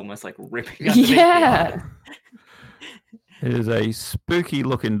flesh is almost like ripping underneath the eyes. It is a spooky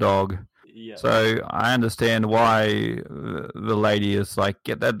looking dog. Yeah. So I understand why the lady is like,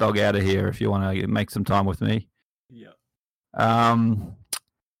 get that dog out of here if you want to make some time with me. Yeah.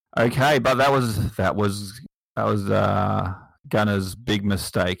 Okay, but that was Gunner's big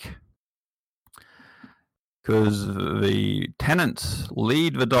mistake. Because the tenants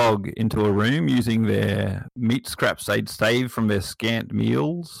lead the dog into a room using their meat scraps they'd saved from their scant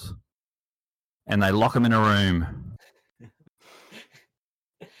meals, and they lock him in a room.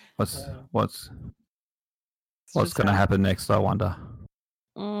 What's going to happen next, I wonder?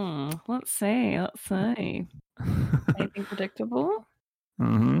 Let's see. Anything predictable?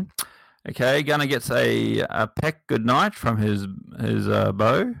 Mm-hmm. Okay, Gunner gets a peck goodnight from his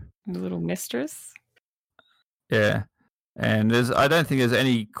beau. A little mistress. Yeah, and I don't think there's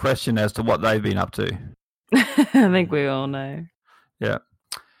any question as to what they've been up to. I think we all know. Yeah.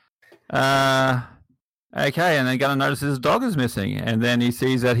 Okay, and then Gunner notices his dog is missing, and then he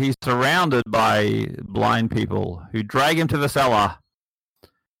sees that he's surrounded by blind people who drag him to the cellar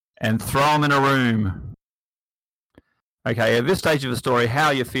and throw him in a room. Okay, at this stage of the story, how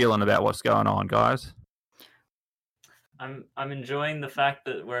are you feeling about what's going on, guys? I'm enjoying the fact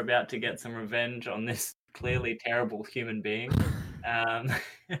that we're about to get some revenge on this clearly terrible human being. I'm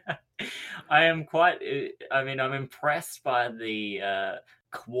impressed by the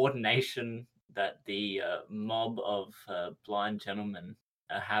coordination that the mob of blind gentlemen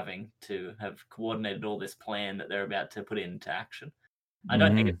are having to have coordinated all this plan that they're about to put into action. I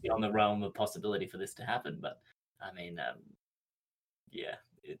don't think it's beyond the realm of possibility for this to happen, but I mean, yeah.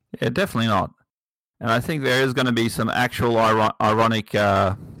 Definitely not. And I think there is going to be some actual ironic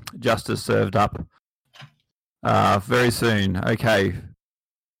justice served up very soon. Okay.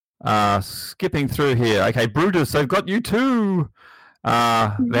 Skipping through here. Okay, Brutus, they've got you too.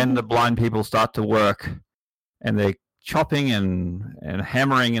 Then the blind people start to work, and they're chopping and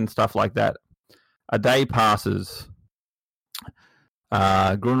hammering and stuff like that. A day passes.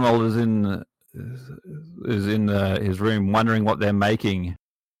 Grunwald is in his room wondering what they're making.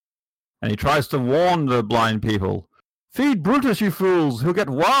 And he tries to warn the blind people. Feed Brutus, you fools! He'll get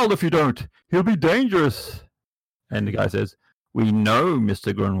wild if you don't. He'll be dangerous. And the guy says, we know,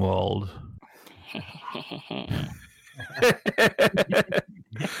 Mr. Grunwald.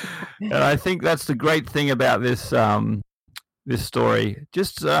 And I think that's the great thing about this this story.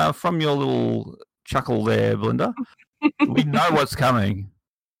 Just from your little chuckle there, Belinda, we know what's coming.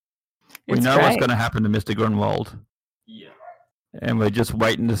 We know what's going to happen to Mr. Grunwald. Yeah. And we're just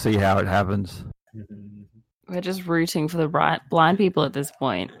waiting to see how it happens. We're just rooting for the blind people at this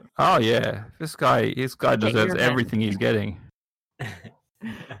point. Oh yeah, this guy deserves everything he's getting.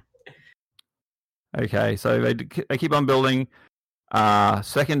 Okay, so they keep on building.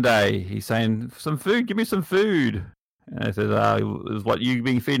 Second day, he's saying, "Some food, give me some food." And I said, "Is what you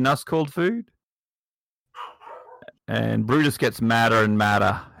being feeding us called food?" And Brutus gets madder and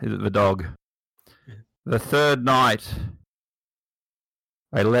madder. The dog. The third night,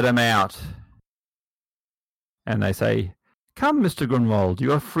 they let him out, and they say, "Come, Mr. Grunwald,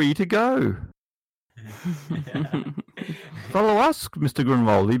 you are free to go. Follow us, Mr.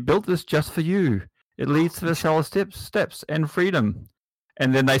 Grunwald. We built this just for you. It leads to the cellar steps and freedom."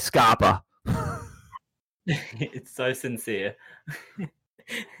 And then they scarper. It's so sincere.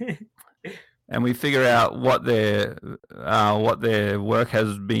 And we figure out what their work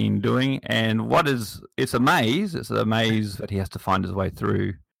has been doing, and it's a maze. It's a maze that he has to find his way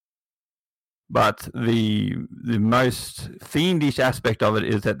through. But the most fiendish aspect of it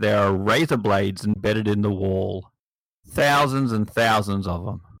is that there are razor blades embedded in the wall, thousands and thousands of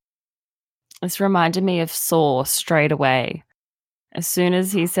them. This reminded me of Saw straight away. As soon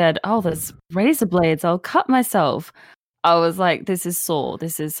as he said, "Oh, there's razor blades, I'll cut myself," I was like, this is Saw.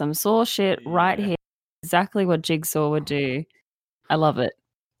 This is some Saw shit right here. Exactly what Jigsaw would do. I love it.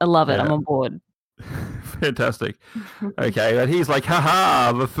 I love it. I'm on board. Fantastic. Okay, but he's like,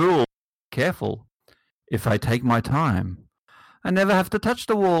 "Ha, the fool. Careful. If I take my time, I never have to touch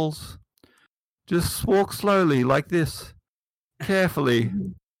the walls. Just walk slowly like this. Carefully."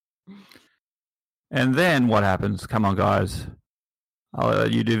 And then what happens? Come on, guys. I'll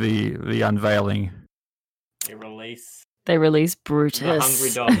let you do the unveiling. They release Brutus. the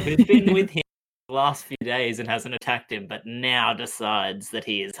hungry dog who's been with him the last few days and hasn't attacked him, but now decides that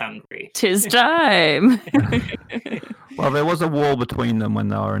he is hungry. 'Tis time. Well, there was a wall between them when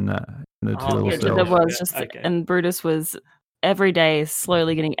they were in the two little cells. There was just, and Brutus was every day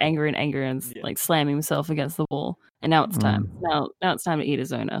slowly getting angrier and angrier and like slamming himself against the wall. And now it's time. Now it's time to eat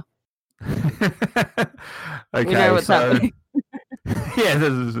his owner. Okay, we know what's happening. Yeah,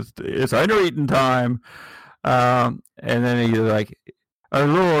 it's owner eating time. And then he's like,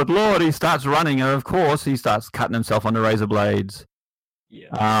 "Oh Lord," he starts running, and of course he starts cutting himself on the razor blades.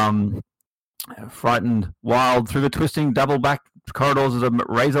 Yeah. Frightened, wild, through the twisting double back corridors of the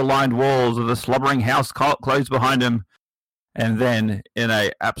razor-lined walls of the slobbering house closed behind him. And then, in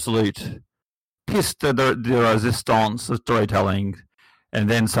a absolute piece de resistance of storytelling, and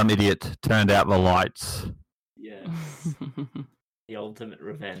then some idiot turned out the lights. Yes. The ultimate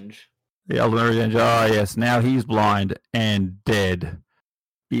revenge. The ultimate revenge. Oh, yes. Now he's blind and dead.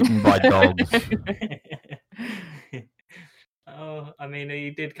 Eaten by dogs. Oh, I mean, he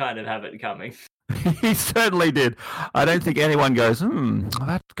did kind of have it coming. He certainly did. I don't think anyone goes,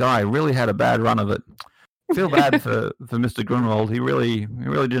 that guy really had a bad run of it. I feel bad for Mr. Grunwald. He really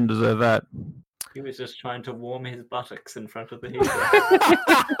didn't deserve that. He was just trying to warm his buttocks in front of the heater.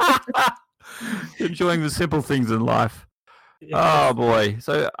 Enjoying the simple things in life. Oh boy!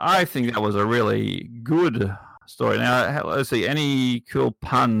 So I think that was a really good story. Now let's see, any cool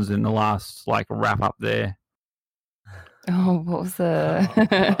puns in the last wrap up there? Oh, what was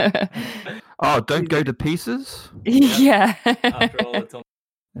the? Don't go to pieces. Yeah. After all, it's on.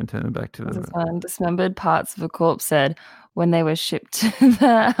 And turn it back to the one. Dismembered parts of a corpse said, when they were shipped to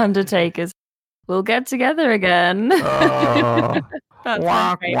the undertakers, "We'll get together again." Oh, That's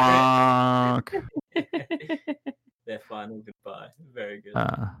walk, walk. Their final goodbye. Very good.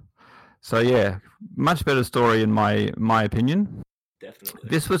 So yeah, much better story in my opinion. Definitely.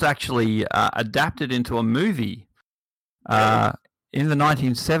 This was actually adapted into a movie. In the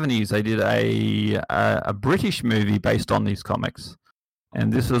 1970s, they did a British movie based on these comics,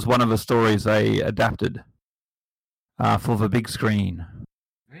 and this was one of the stories they adapted for the big screen.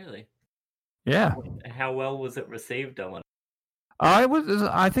 Really? Yeah. How well was it received, Owen?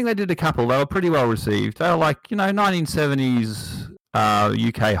 I think they did a couple. They were pretty well received. They were 1970s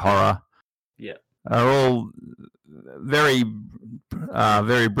UK horror. Yeah. They're all very,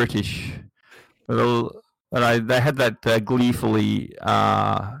 very British. But they had that gleefully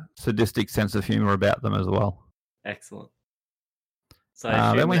sadistic sense of humor about them as well. Excellent. So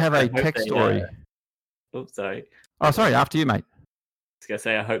I Then we assume have I a hope text they, story. Oops, sorry. Oh, sorry. After you, mate. I was gonna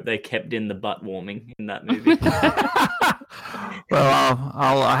say I hope they kept in the butt warming in that movie. Well,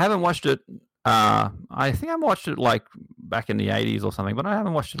 I haven't watched it. I think I watched it like back in the 80s or something, but I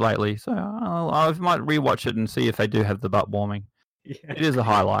haven't watched it lately. So I might rewatch it and see if they do have the butt warming. Yeah. It is a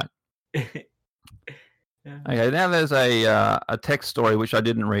highlight. Yeah. Okay, now there's a text story which I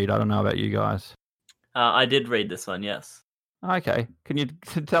didn't read. I don't know about you guys. I did read this one, yes. Okay, can you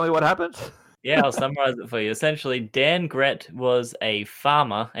tell me what happened? Yeah, I'll summarize it for you. Essentially, Dan Gret was a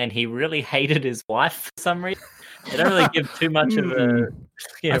farmer and he really hated his wife for some reason. They don't really give too much of a.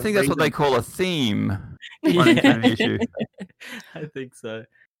 I think that's what they reason. call a theme. Yeah. running through the issue. I think so.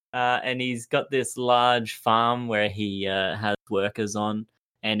 And he's got this large farm where he has workers on.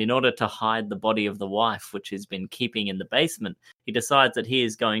 And in order to hide the body of the wife, which he's been keeping in the basement, he decides that he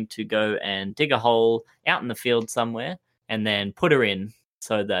is going to go and dig a hole out in the field somewhere and then put her in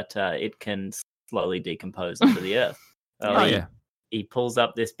so that it can slowly decompose under the earth. He pulls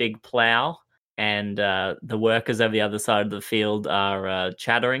up this big plow, and the workers over the other side of the field are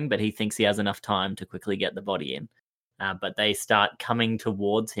chattering, but he thinks he has enough time to quickly get the body in. But they start coming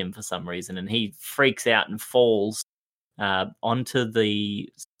towards him for some reason, and he freaks out and falls onto the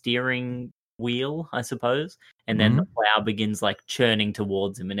steering wheel, I suppose, and then the plow begins like churning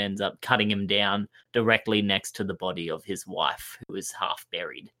towards him and ends up cutting him down directly next to the body of his wife, who is half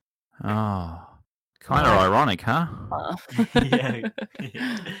buried. Oh, kind of ironic, huh? Yeah.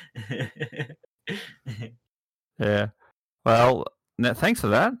 Yeah. Well, thanks for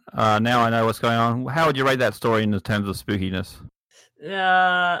that. Now I know what's going on. How would you rate that story in terms of spookiness?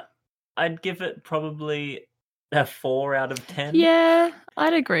 I'd give it probably a 4 out of 10. Yeah,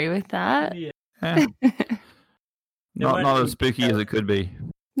 I'd agree with that. Yeah. Yeah. not weren't as spooky as it could be.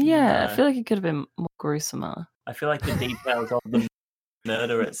 Yeah, No. I feel like it could have been more gruesomer. I feel like the details of the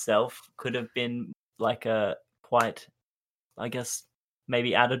murder itself could have been like a quite, I guess,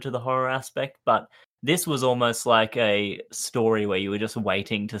 maybe added to the horror aspect, but this was almost like a story where you were just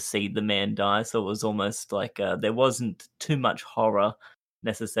waiting to see the man die, so it was almost like there wasn't too much horror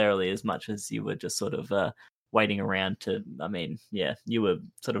necessarily as much as you were just sort of waiting around to, you were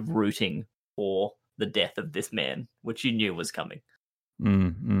sort of rooting for the death of this man, which you knew was coming.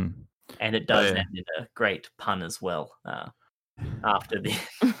 Mm-hmm. And it does end in a great pun as well. After the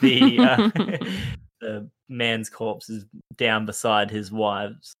the man's corpse is down beside his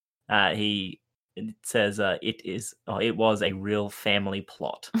wife's, it says it was a real family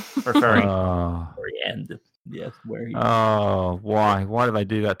plot, referring to the end. Yes, where he. Oh, why? Why do they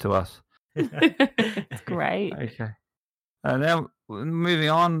do that to us? It's great. Okay. Now moving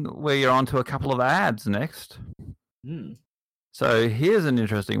on, we're on to a couple of ads next. So here's an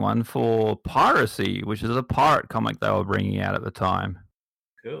interesting one for Piracy, which is a pirate comic they were bringing out at the time.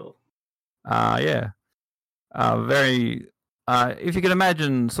 Cool. Yeah. Very. If you can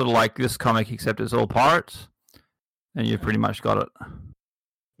imagine, sort of like this comic, except it's all pirates, and you've pretty much got it.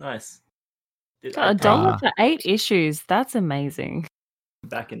 Nice. Got $1 for 8 issues. That's amazing.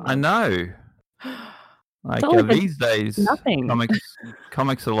 Back in. I know. Like $1 for these days, nothing.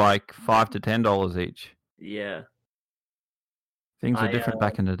 comics are like $5 to $10 each. Yeah. Things are different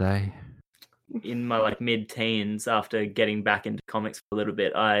back in the day. In my mid-teens, after getting back into comics for a little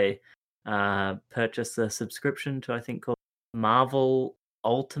bit, I purchased a subscription to, I think, called Marvel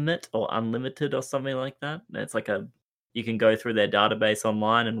Ultimate or Unlimited or something like that. It's like you can go through their database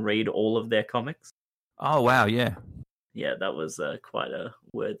online and read all of their comics. Oh wow, yeah. Yeah, that was quite a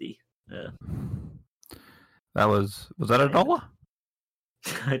worthy. That was that $1?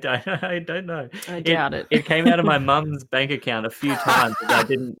 I don't know. I doubt it. It came out of my mum's bank account a few times. I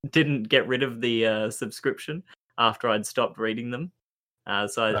didn't get rid of the subscription after I'd stopped reading them.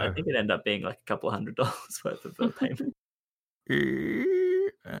 So I think it ended up being like a couple of $100 worth of payment.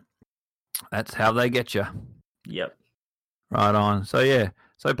 That's how they get you. Yep. Right on. So yeah.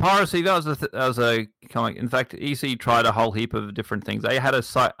 So Piracy, that was a comic. In fact, EC tried a whole heap of different things. They had a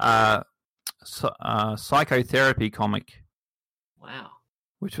psychotherapy comic. Wow.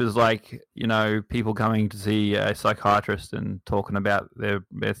 Which was like, people coming to see a psychiatrist and talking about their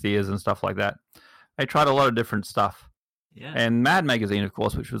fears and stuff like that. They tried a lot of different stuff. Yeah. And Mad Magazine, of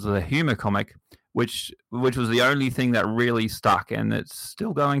course, which was a humor comic, which was the only thing that really stuck, and it's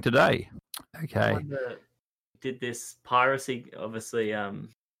still going today. Okay. Did this Piracy, obviously,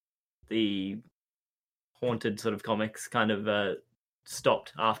 the haunted sort of comics kind of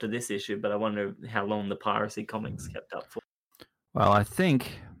stopped after this issue, but I wonder how long the Piracy comics kept up for. Well, I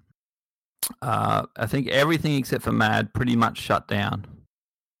think everything except for Mad pretty much shut down.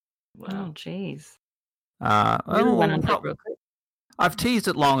 Wow. Oh, jeez. Well, Went on top real quick. I've teased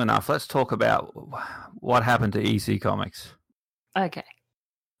it long enough. Let's talk about what happened to EC Comics. Okay.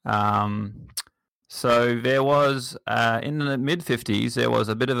 So there was, in the mid-50s, there was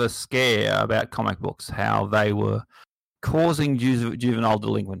a bit of a scare about comic books, how they were causing juvenile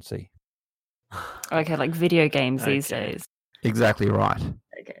delinquency. Okay, like video games these days. Exactly right.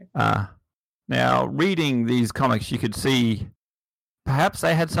 Okay. Now, reading these comics, you could see perhaps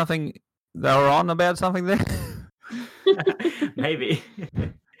they had something, they were on about something there. Maybe.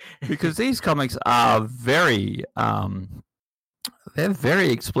 Because these comics are very... they're very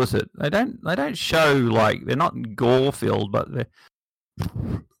explicit. They don't show, like, they're not gore filled, but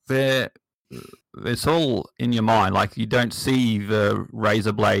it's all in your mind. Like, you don't see the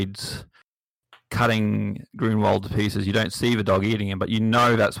razor blades cutting Grunwald to pieces. You don't see the dog eating him, but you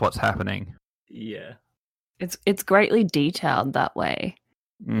know that's what's happening. Yeah. It's greatly detailed that way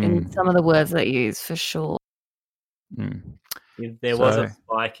in some of the words they use, for sure. If there was a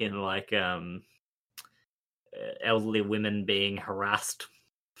spike in like elderly women being harassed,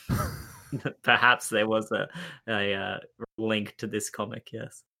 perhaps there was a link to this comic.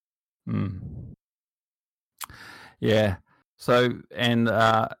 Yes. Yeah. So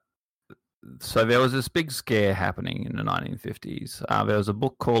there was this big scare happening in the 1950s. There was a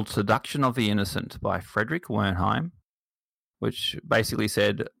book called Seduction of the Innocent by Frederick Wernheim, which basically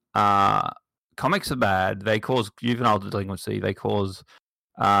said comics are bad. They cause juvenile delinquency. They cause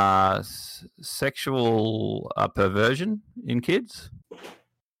sexual perversion in kids.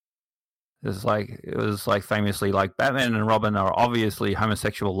 It was like famously, like, Batman and Robin are obviously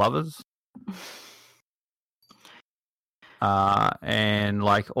homosexual lovers. And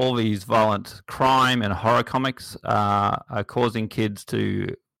like all these violent crime and horror comics are causing kids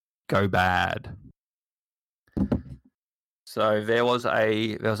to go bad. So there was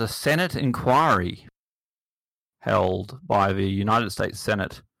a Senate inquiry held by the United States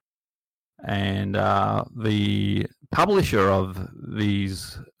Senate, and the publisher of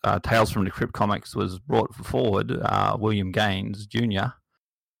these Tales from the Crypt comics was brought forward, William Gaines Jr.,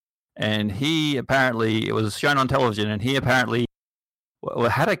 and he apparently, it was shown on television, and he apparently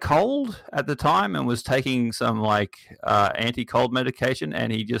had a cold at the time and was taking some like anti-cold medication,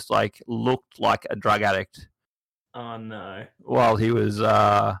 and he just like looked like a drug addict. Oh no! While he was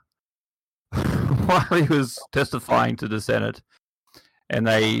testifying to the Senate, and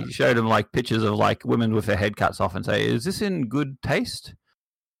they showed him like pictures of like women with their head cuts off, and say, "Is this in good taste?"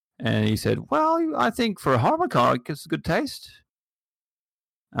 And he said, "Well, I think for a horror comic, it's good taste."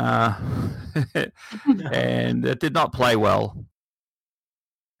 And it did not play well.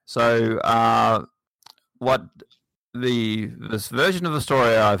 So what this version of the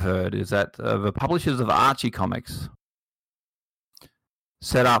story I've heard is that the publishers of Archie Comics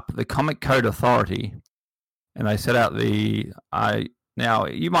set up the Comic Code Authority, and they set out now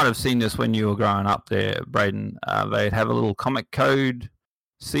you might have seen this when you were growing up there, Braden. They'd have a little Comic Code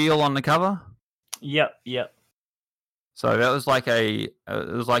seal on the cover. Yep. So that was like it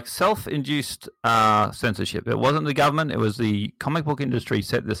was like self-induced censorship. It wasn't the government; it was the comic book industry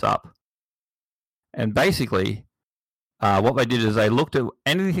set this up. And basically, what they did is they looked at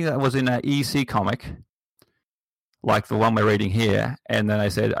anything that was in an EC comic, like the one we're reading here, and then they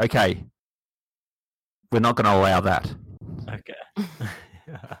said, "Okay, we're not going to allow that." Okay.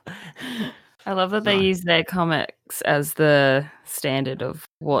 I love that they use their comics as the standard of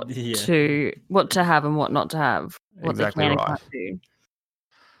what to have and what not to have. What exactly they can right. and can't do.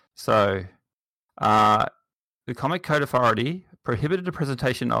 So, the Comic Code Authority prohibited the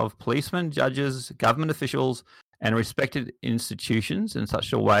presentation of policemen, judges, government officials, and respected institutions in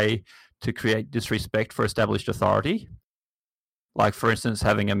such a way to create disrespect for established authority. Like, for instance,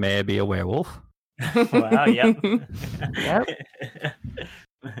 having a mayor be a werewolf. Wow, yep. Yep.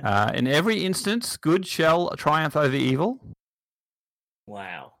 In every instance, good shall triumph over evil.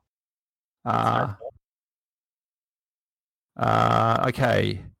 Wow.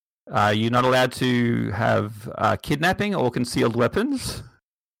 Okay. You're not allowed to have kidnapping or concealed weapons.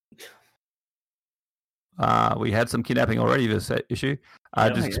 We had some kidnapping already this issue.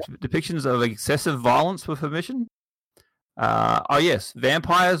 Depictions of excessive violence were permission. Yes,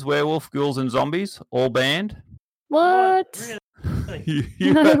 vampires, werewolf, ghouls, and zombies all banned. What?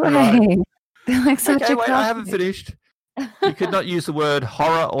 You No heard way. right. They're like such Okay, a wait, I haven't finished. You could not use the word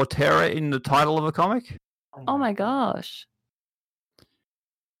horror or terror in the title of a comic. Oh my gosh.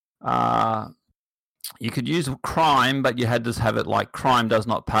 You could use crime, but you had to have it like crime does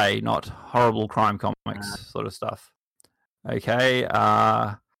not pay, not horrible crime comics sort of stuff. Okay.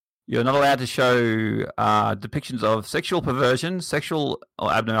 You're not allowed to show depictions of sexual perversion, sexual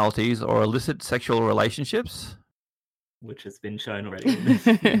abnormalities, or illicit sexual relationships. which has been shown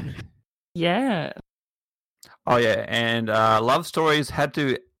already. Yeah. Oh yeah, and love stories had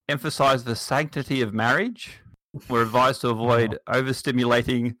to emphasize the sanctity of marriage. Were advised to avoid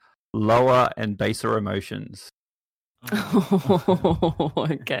overstimulating lower and baser emotions.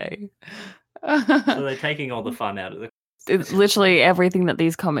 Okay. So they're taking all the fun out of It's literally everything that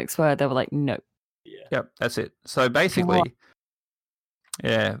these comics were. They were like, no. Yeah. Yep, that's it. So basically,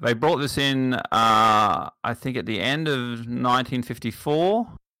 yeah, they brought this in, I think, at the end of 1954.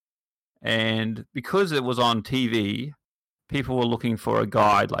 And because it was on TV, people were looking for a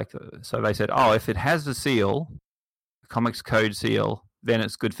guide. So they said, oh, if it has the seal, the Comics Code seal, then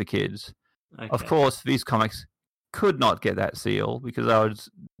it's good for kids. Okay. Of course, these comics could not get that seal because they were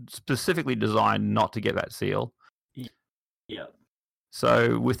specifically designed not to get that seal. Yeah.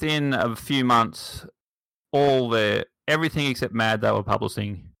 So within a few months, everything except Mad they were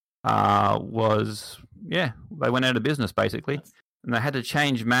publishing they went out of business basically. And they had to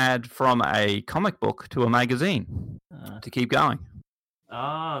change Mad from a comic book to a magazine to keep going.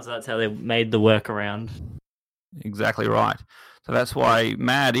 Oh, so that's how they made the workaround. Exactly right. So that's why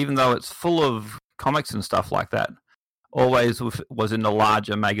Mad, even though it's full of comics and stuff like that, always was in the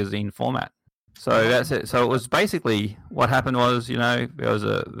larger magazine format. So that's it. So it was basically what happened was, there was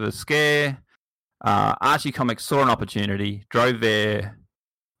the scare. Archie Comics saw an opportunity, drove their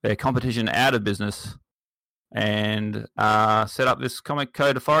competition out of business, and set up this Comic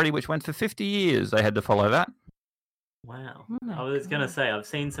Code Authority, which went for 50 years. They had to follow that. Wow. I was going to say, I've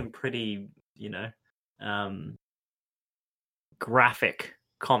seen some pretty, graphic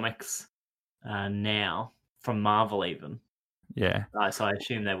comics now from Marvel even. Yeah. So I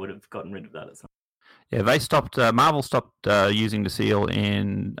assume they would have gotten rid of that at some point. Yeah, they stopped, Marvel stopped using the seal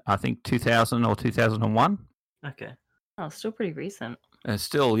in, I think, 2000 or 2001. Okay. Oh, still pretty recent.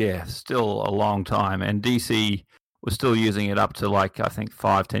 Still a long time. And DC was still using it up to, I think,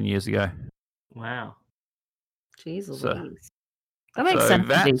 5-10 years ago. Wow. Jeez Louise. That makes sense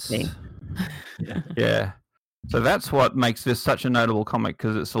to DC. Yeah. So that's what makes this such a notable comic,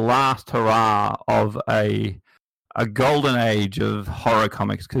 because it's the last hurrah of a golden age of horror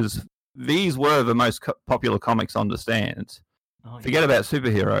comics, because these were the most popular comics on the stands. Forget about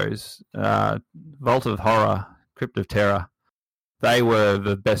superheroes. Vault of Horror, Crypt of Terror, they were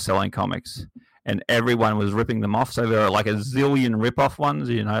the best-selling comics, and everyone was ripping them off. So there are like a zillion rip-off ones,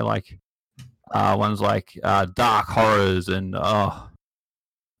 ones like Dark Horrors and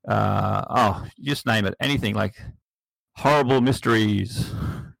just name it, anything like Horrible Mysteries.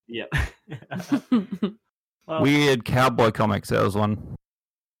 Yep. Weird cowboy comics. That was one.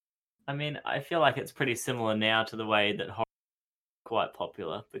 I mean, I feel like it's pretty similar now to the way that horror is quite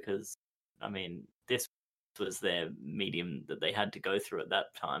popular, because, I mean, this was their medium that they had to go through at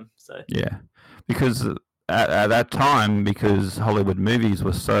that time. So yeah, because at that time, because Hollywood movies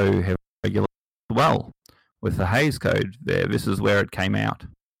were so regular as well, with the Hays Code there, this is where it came out.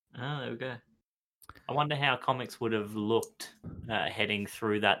 Oh, there we go. I wonder how comics would have looked heading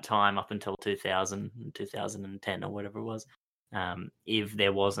through that time up until 2000, 2010 or whatever it was, if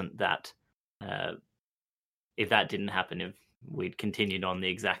there wasn't that, if that didn't happen, if we'd continued on the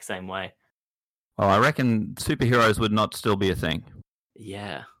exact same way. Well, I reckon superheroes would not still be a thing.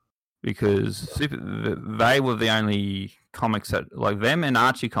 Yeah. Because they were the only comics that, like them and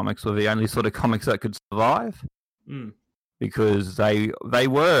Archie Comics were the only sort of comics that could survive. Mm. Because they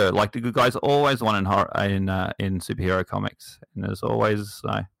were, like, the good guys always won in superhero comics. And there's always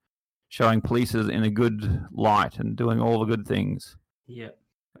showing police in a good light and doing all the good things. Yeah.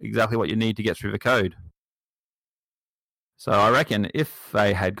 Exactly what you need to get through the code. So I reckon if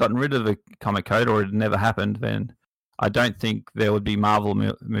they had gotten rid of the comic code, or it had never happened, then I don't think there would be Marvel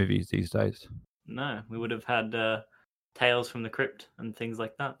movies these days. No, we would have had Tales from the Crypt and things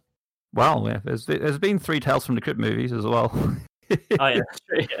like that. Well, yeah, there's been 3 Tales from the Crypt movies as well. Oh yeah, that's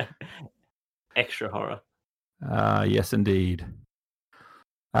true. Yeah. Extra horror. Yes, indeed.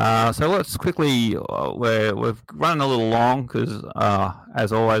 So let's quickly, we're running a little long because,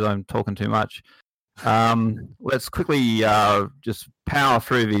 as always, I'm talking too much. Let's quickly just power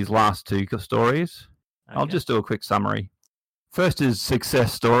through these last 2 stories. Okay. I'll just do a quick summary. First is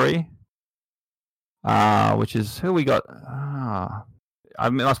Success Story, which is who we got.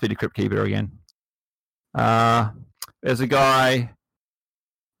 It must be the Crypt Keeper again. There's a guy.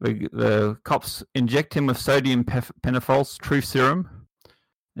 The cops inject him with sodium pentothal truth serum.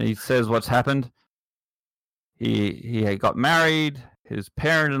 And he says what's happened. He had got married. His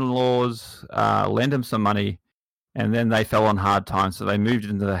parent-in-laws lent him some money, and then they fell on hard times, so they moved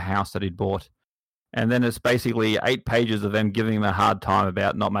into the house that he'd bought. And then it's basically 8 pages of them giving him a hard time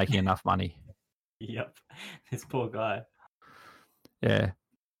about not making enough money. Yep, this poor guy. Yeah.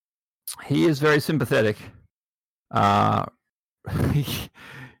 He is very sympathetic.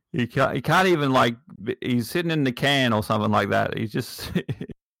 He can't even, like, he's sitting in the can or something like that. He's just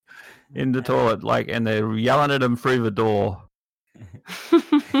in the toilet, like, and they're yelling at him through the door.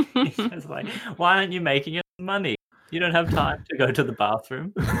 It's like, why aren't you making us money? You don't have time to go to the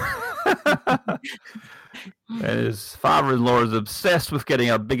bathroom. And his father-in-law is obsessed with getting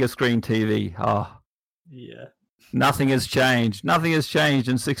a bigger screen TV. Oh, Yeah. nothing has changed. Nothing has changed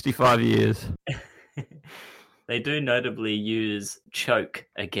in 65 years. They do notably use choke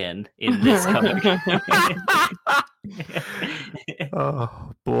again in this comic.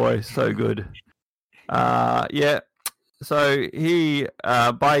 Oh boy, so good. Yeah. So he,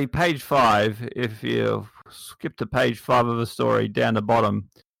 by page 5, if you skip to page 5 of the story down the bottom,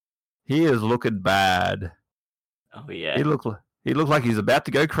 he is looking bad. Oh yeah, He looked like he's about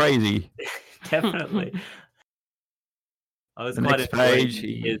to go crazy. definitely. I was The quite next enjoying page,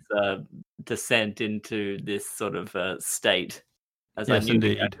 his descent into this sort of state, as Yes, I knew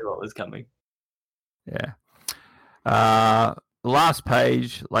indeed. exactly what was coming. Yeah. Last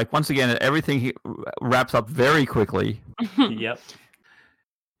page, like, once again, everything wraps up very quickly. Yep.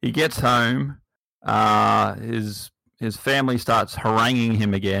 He gets home. His family starts haranguing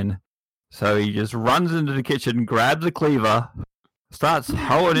him again. So he just runs into the kitchen, grabs a cleaver, starts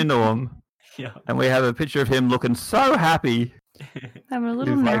hoeing into him, Yeah. and we have a picture of him looking so happy. Having a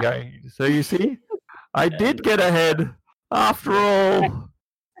little He's like, nap. "Hey, so you see, I did get ahead after all."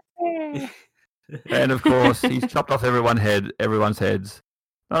 And of course, he's chopped off everyone's heads.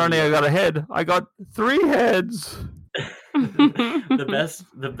 Not only I got a head, I got 3 heads. the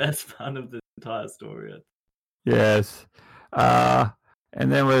best part of the entire story. Yes. And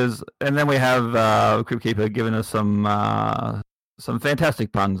then we have Crypt Keeper giving us some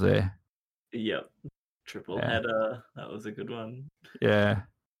fantastic puns there. Yep. Triple Yeah. header. That was a good one. Yeah.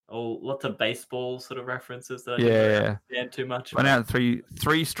 Oh, lots of baseball sort of references that I Yeah. didn't understand too much. Went out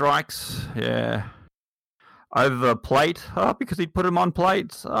 3 strikes. Yeah. Over the plate. Oh, because he put him on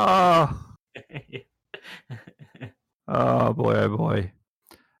plates. Oh. Oh boy, oh boy.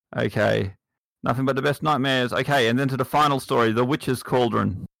 Okay. Nothing but the best nightmares. Okay, and then to the final story, the Witch's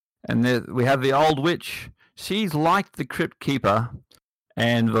Cauldron. And there we have the old witch. She's like the Crypt Keeper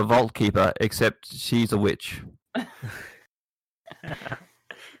and the Vault Keeper, except she's a witch.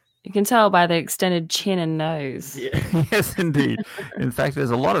 You can tell by the extended chin and nose. Yeah. Yes, indeed. In fact, there's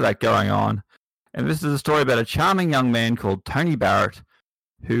a lot of that going on. And this is a story about a charming young man called Tony Barrett,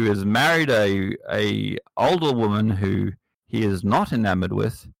 who has married a older woman who he is not enamored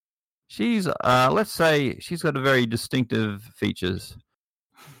with. She's, let's say, she's got a very distinctive features.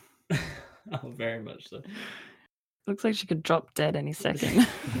 Oh, very much so. Looks like she could drop dead any second.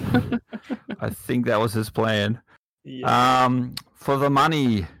 I think that was his plan. Yeah. For the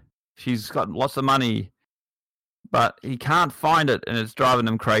money, she's got lots of money, but he can't find it, and it's driving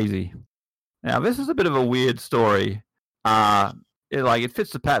him crazy. Now, this is a bit of a weird story. It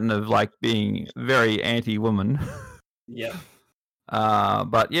fits the pattern of, like, being very anti-woman. Yep.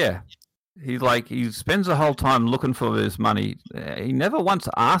 But yeah, he spends the whole time looking for this money. He never once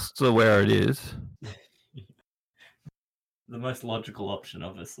asks her where it is. The most logical option,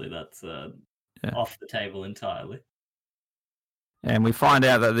 obviously, that's Yeah. off the table entirely. And we find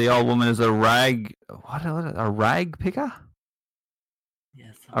out that the old woman is a rag picker?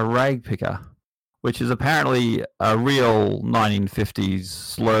 Yes. A rag picker, which is apparently a real 1950s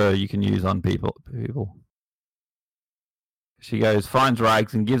slur you can use on people. She finds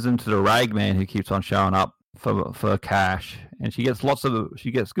rags and gives them to the rag man who keeps on showing up for cash, and she gets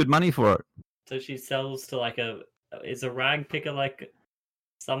good money for it. So she sells to is a rag picker like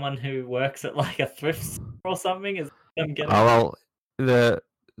someone who works at like a thrift store or something? Is I'm getting Oh well,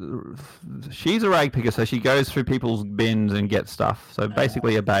 she's a rag picker, so she goes through people's bins and gets stuff. So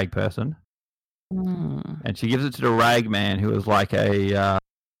basically, a bag person. And she gives it to the rag man, who is like a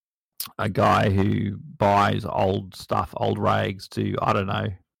guy who buys old stuff, old rags to, I don't know,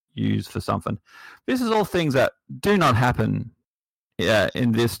 use for something. This is all things that do not happen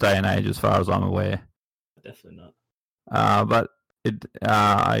in this day and age, as far as I'm aware. Definitely not. But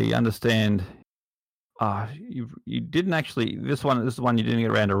I understand. You didn't actually. This is the one you didn't get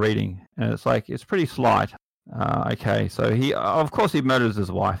around to reading, and it's pretty slight. Okay, so he murders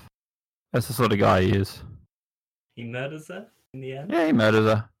his wife. That's the sort of guy he is. He murders her in the end? Yeah, he murders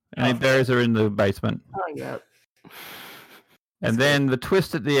her, and he buries her in the basement. Oh, yeah. And then the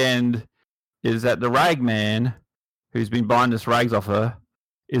twist at the end is that the rag man, who's been buying this rags off her,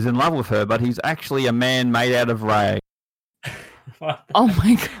 is in love with her, but he's actually a man made out of rag. Oh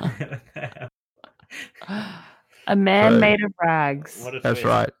my god. A man So- made of rags. What a That's twist.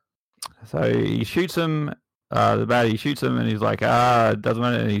 right. So he shoots him. The baddie shoots him, and he's like, it doesn't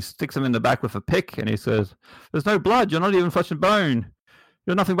matter. And he sticks him in the back with a pick, and he says, "There's no blood. You're not even flesh and bone.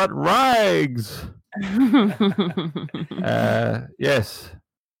 You're nothing but rags." Yes,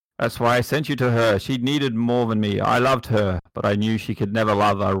 that's why I sent you to her. She needed more than me. I loved her, but I knew she could never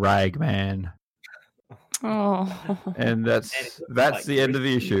love a rag man. Oh. And that's like the end of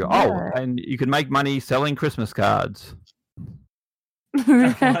the issue. Yeah. Oh, and you can make money selling Christmas cards.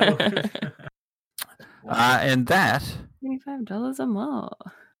 And that, $25 or more.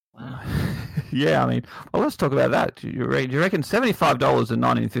 Wow. yeah, I mean, well, let's talk about that. Do you reckon $75 in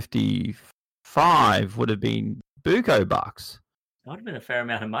 1955 would have been buco bucks? That would have been a fair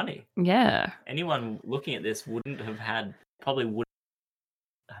amount of money. Yeah. Anyone looking at this probably would.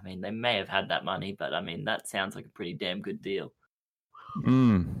 I mean, they may have had that money, but I mean, that sounds like a pretty damn good deal.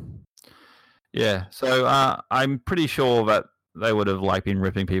 Yeah, so I'm pretty sure that they would have been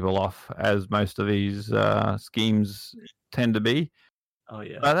ripping people off, as most of these schemes tend to be. Oh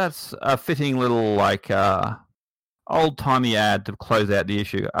yeah. But that's a fitting little old timey ad to close out the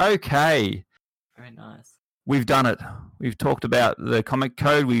issue. Okay, Very nice. we've done it. We've talked about the comic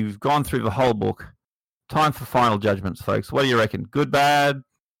code. We've gone through the whole book. Time for final judgments, folks. What do you reckon? Good, bad,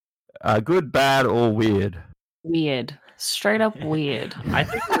 or weird? Weird. Straight up weird. I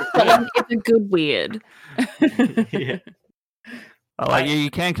think It's a good weird. yeah. You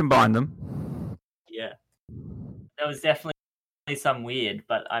can combine them. Yeah. There was definitely some weird,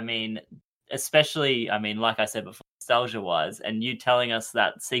 but I mean, especially, like I said before, nostalgia-wise, and you telling us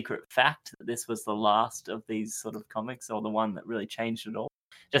that secret fact that this was the last of these sort of comics, or the one that really changed it all,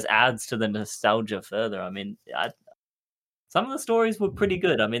 just adds to the nostalgia further. I mean, some of the stories were pretty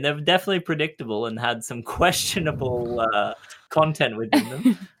good. I mean, they were definitely predictable and had some questionable content within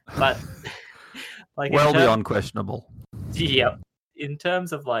them, but Well beyond questionable. yeah, in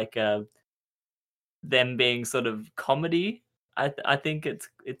terms of them being sort of comedy, I think it's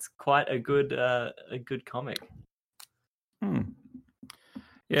quite a good comic.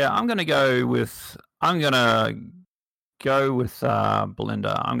 Yeah, I'm gonna go with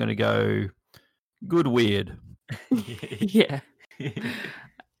Belinda. I'm gonna go good weird. Yeah.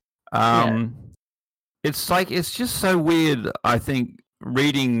 It's just so weird, I think,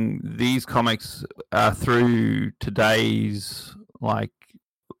 reading these comics through today's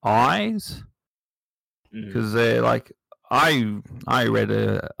eyes, because they're I read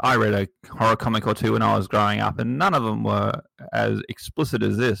a horror comic or two when I was growing up, and none of them were as explicit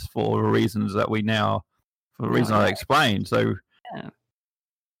as this for the reasons I explained. So Yeah.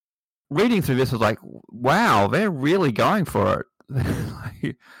 reading through this was like, wow, they're really going for it.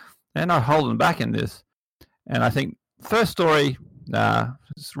 They're not holding back in this. And I think first story,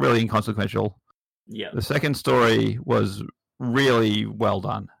 it's really inconsequential. Yeah. The second story was really well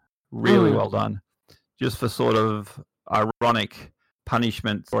done. Really well done. Just for sort of ironic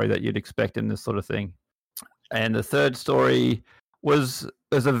punishment story that you'd expect in this sort of thing. And the third story was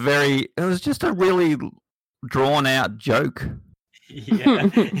just a really drawn out joke. Yeah.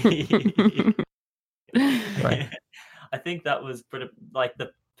 Right. I think that was pretty,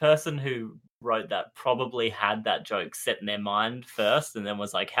 the person who wrote that probably had that joke set in their mind first, and then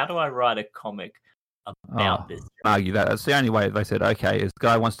was like, how do I write a comic about this? Argue that. That's the only way. They said, okay, this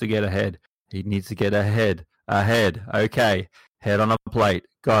guy wants to get ahead. He needs to get ahead. Okay. Head on a plate.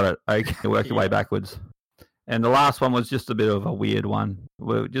 Got it. Okay. Work your way backwards. And the last one was just a bit of a weird one.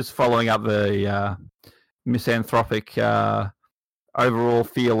 We're just following up the misanthropic overall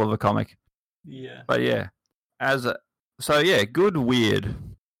feel of a comic. Yeah. But yeah, good weird.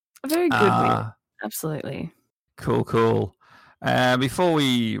 Very good weird. Absolutely. Cool. Before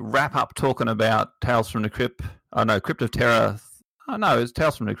we wrap up talking about Tales from the Crypt, Crypt of Terror. Oh no, it's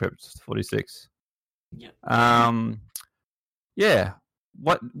Tales from the Crypt 46. Yeah.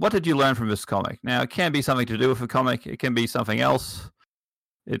 What did you learn from this comic? Now, it can be something to do with the comic. It can be something else.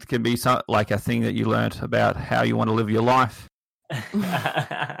 It can be a thing that you learnt about how you want to live your life.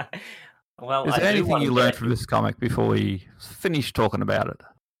 Well, is there anything you learned from this comic before we finish talking about it?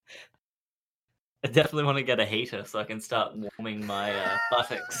 I definitely want to get a heater so I can start warming my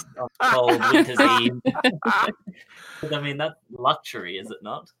buttocks on cold winter's eve. I mean, that's luxury, is it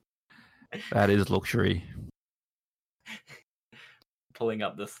not? That is luxury. Pulling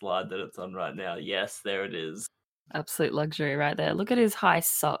up the slide that it's on right now. Yes, there it is. Absolute luxury right there. Look at his high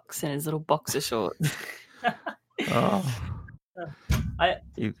socks and his little boxer shorts. Oh. I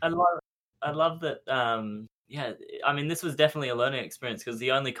love that. I mean, this was definitely a learning experience, because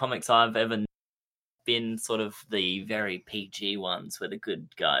the only comics I've ever been sort of the very PG ones where the good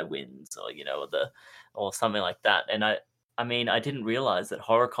guy wins, or or something like that. And I mean, I didn't realize that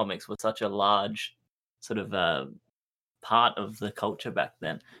horror comics were such a large sort of part of the culture back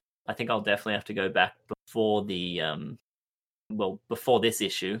then. I think I'll definitely have to go back before the before this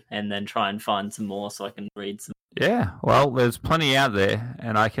issue, and then try and find some more so I can read some. Yeah, well, there's plenty out there,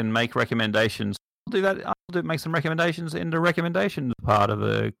 and I can make recommendations. I'll do that. Make some recommendations in the recommendations part of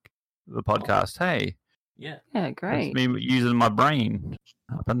the podcast. Hey, yeah, great. That's me using my brain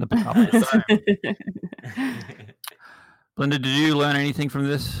up in the dome. Belinda, did you learn anything from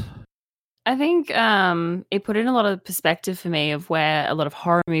this? I think it put in a lot of perspective for me of where a lot of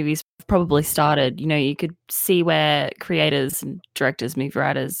horror movies probably started. You know, you could see where creators and directors, movie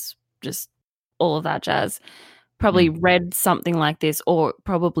writers, just all of that jazz, probably read something like this, or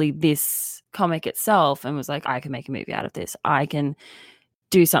probably this comic itself, and was like, I can make a movie out of this. I can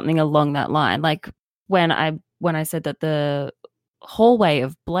do something along that line. Like when I said that the hallway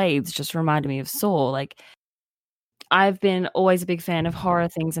of blades just reminded me of Saw, like I've been always a big fan of horror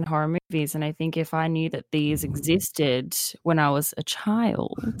things and horror movies, and I think if I knew that these existed when I was a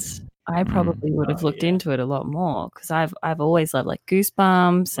child, I probably would have looked into it a lot more, because I've always loved like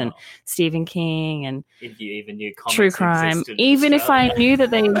Goosebumps and Stephen King and if you even knew comics true crime. Even if I knew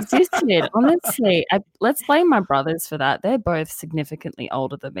that they existed, honestly, let's blame my brothers for that. They're both significantly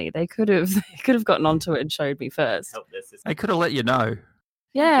older than me. They could have gotten onto it and showed me first. They could have let you know.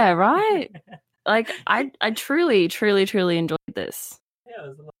 Yeah, right. Like I truly enjoyed this. Yeah, it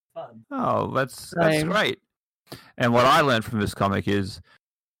was a lot of fun. Oh, that's great. And what I learned from this comic is,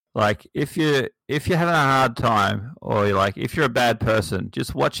 like, if you're having a hard time, or if you're a bad person,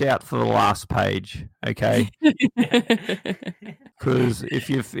 just watch out for the last page, okay? Because if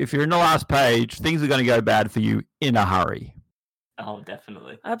you're in the last page, things are going to go bad for you in a hurry. Oh,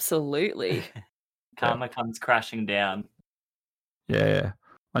 definitely. Absolutely. Karma comes crashing down. Yeah.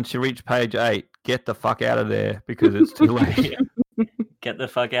 Once you reach page 8, get the fuck out of there, because it's too late. Get the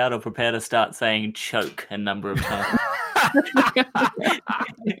fuck out, or prepare to start saying choke a number of times.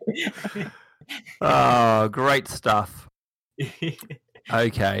 Oh, great stuff.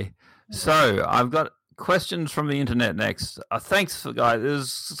 Okay. So I've got questions from the internet next. Thanks, guys. It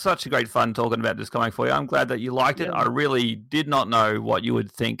was such a great fun talking about this comic for you. I'm glad that you liked it. I really did not know what you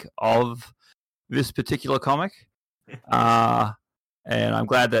would think of this particular comic. And I'm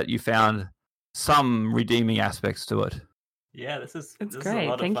glad that you found some redeeming aspects to it. Yeah, this is great. a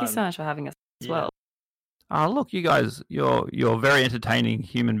lot Thank of fun. you so much for having us as well. Oh, look, you guys, you're very entertaining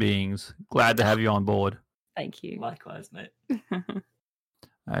human beings. Glad to have you on board. Thank you. Likewise, mate.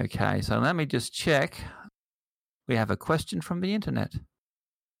 Okay, so let me just check. We have a question from the internet.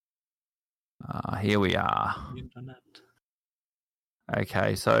 Here we are.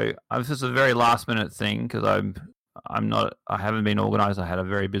 Okay, so this is a very last minute thing, because I haven't been organised. I had a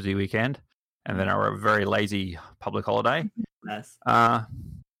very busy weekend, and then a very lazy public holiday. Nice.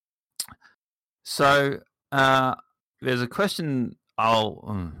 So there's a question.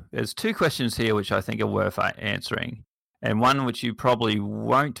 There's two questions here which I think are worth answering, and one which you probably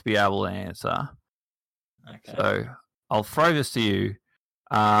won't be able to answer. Okay. So I'll throw this to you.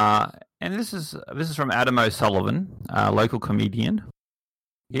 And this is from Adam O'Sullivan, a local comedian.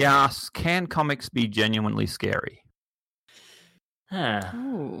 He asks, can comics be genuinely scary?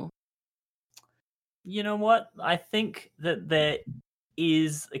 Ooh. You know what? I think that there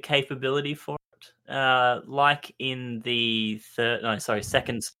is a capability for it. Like in the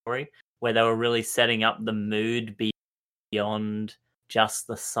second story, where they were really setting up the mood beyond just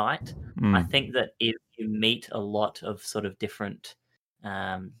the sight. I think that if you meet a lot of sort of different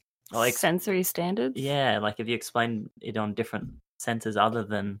sensory standards. Yeah, like if you explain it on different senses other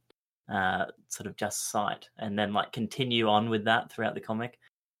than sort of just sight, and then like continue on with that throughout the comic,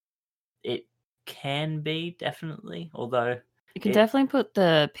 it can be definitely. Although you can definitely put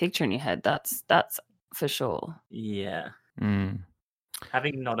the picture in your head. That's for sure. Yeah.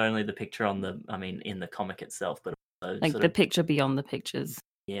 Having not only the picture in the comic itself, but also like the picture beyond the pictures.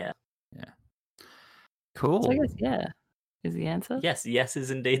 Yeah. Cool. So I guess is the answer. Yes is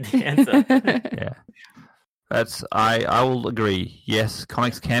indeed the answer. Yeah. I will agree. Yes,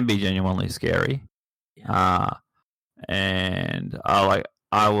 comics can be genuinely scary. Yeah. And I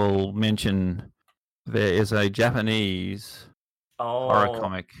will mention there is a Japanese horror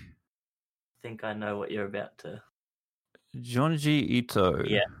comic. I think I know what you're about to. Junji Ito.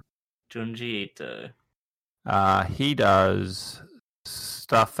 Yeah. Junji Ito. He does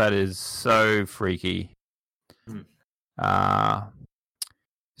stuff that is so freaky.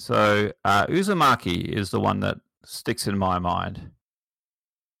 So Uzumaki is the one that sticks in my mind.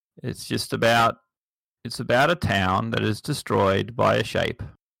 It's about a town that is destroyed by a shape.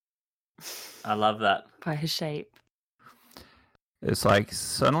 I love that. by his shape. It's like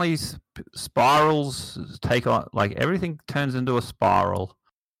suddenly spirals take on, like everything turns into a spiral,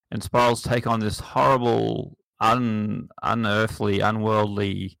 and spirals take on this horrible, unearthly,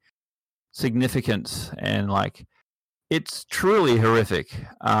 unworldly significance, and like it's truly horrific.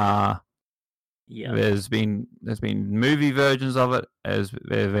 Yeah. There's been movie versions of it, as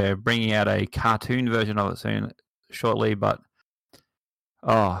they're bringing out a cartoon version of it shortly, but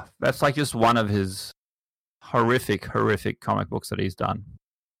that's like just one of his horrific comic books that he's done.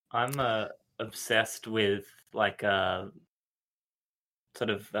 I'm obsessed with like sort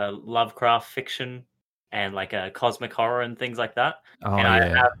of Lovecraft fiction and like cosmic horror and things like that. Oh, and yeah. I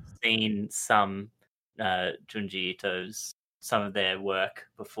have seen some Junji Ito's, some of their work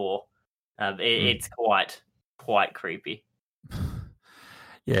before. It's quite creepy.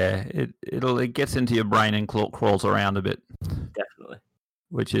 Yeah, it gets into your brain and crawls around a bit, Definitely.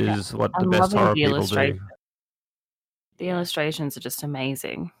 which is what the I'm best loving horror the people do. illustration. The illustrations are just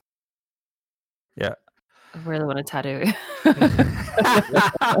amazing. Yeah. I really want to tattoo.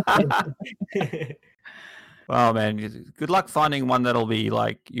 Well, man, good luck finding one that'll be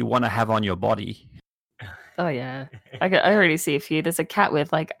like you want to have on your body. Oh yeah, I already see a few. There's a cat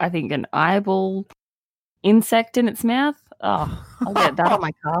with like I think an eyeball insect in its mouth. Oh, I'll get that on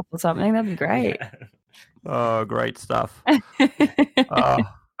my calf or something. That'd be great. Oh, great stuff.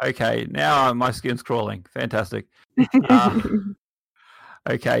 Okay, now my skin's crawling. Fantastic.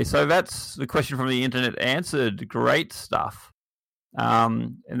 Okay, so that's the question from the internet answered. Great stuff.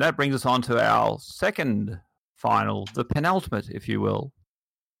 And that brings us on to our second final, the penultimate, if you will,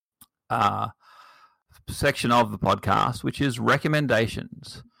 section of the podcast, which is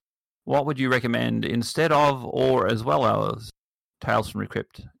recommendations. What would you recommend instead of or as well as Tales from the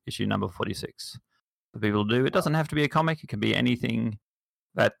Crypt, issue number 46? For people to do. It doesn't have to be a comic. It can be anything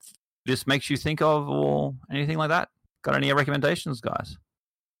that this makes you think of or anything like that. Got any recommendations, guys?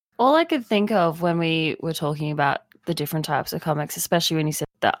 All I could think of when we were talking about the different types of comics, especially when you said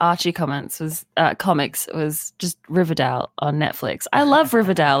the Archie comics was just Riverdale on Netflix. I love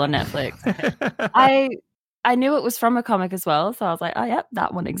Riverdale on Netflix. I knew it was from a comic as well, so I was like, oh yep,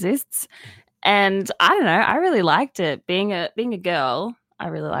 that one exists. And I don't know, I really liked it. Being a girl, I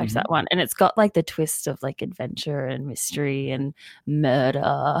really liked that one. And it's got like the twist of like adventure and mystery and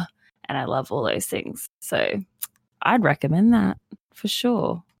murder, and I love all those things. So I'd recommend that for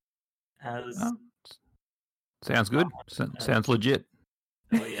sure. Sounds good. Sounds legit.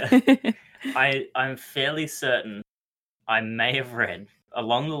 Oh, yeah. I'm fairly certain I may have read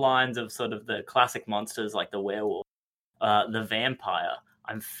along the lines of sort of the classic monsters like the werewolf, the vampire.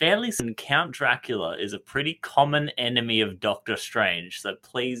 I'm fairly certain Count Dracula is a pretty common enemy of Doctor Strange. So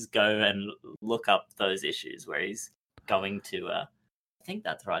please go and look up those issues where he's going to. I think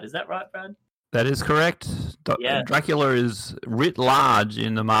that's right. Is that right, Brad? That is correct. Yeah. Dracula is writ large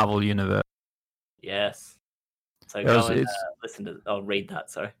in the Marvel universe. Yes. So go and listen to. I'll read that.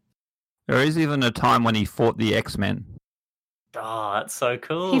 Sorry. There is even a time when he fought the X-Men. Oh, that's so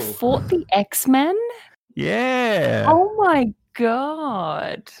cool. He fought the X-Men? Yeah. Oh my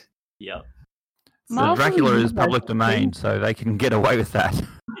god. Yep. So Marvel Dracula is Universe public domain, so they can get away with that.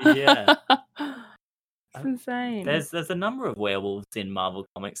 Yeah. It's insane. There's a number of werewolves in Marvel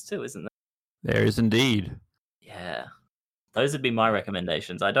Comics too, isn't there? There is indeed. Yeah. Those would be my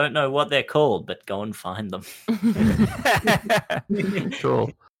recommendations. I don't know what they're called, but go and find them.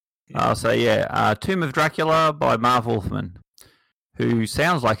 Cool. Tomb of Dracula by Marv Wolfman, who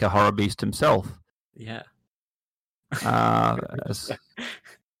sounds like a horror beast himself. Yeah.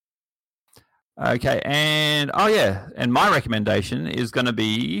 Okay, and my recommendation is going to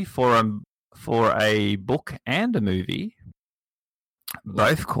be for a book and a movie,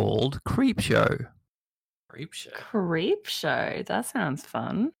 both called Creepshow. Creepshow. That sounds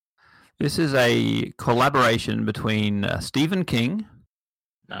fun. This is a collaboration between Stephen King,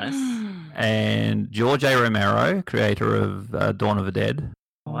 Nice, and George A. Romero, creator of Dawn of the Dead.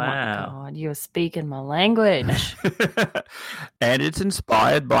 Oh Wow. my god, you're speaking my language. And it's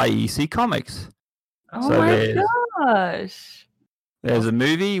inspired by EC Comics. Oh So my gosh. There's a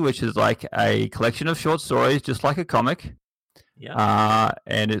movie which is like a collection of short stories, just like a comic. Yeah.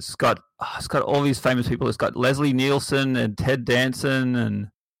 And it's got all these famous people. It's got Leslie Nielsen and Ted Danson and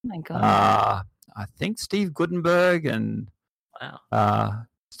Oh my god. I think Steve Guttenberg and Wow.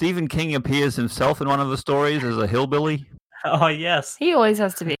 Stephen King appears himself in one of the stories as a hillbilly. Oh yes. He always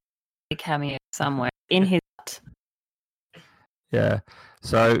has to be a cameo somewhere in his. Yeah.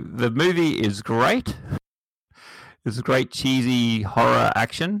 So the movie is great. It's a great cheesy horror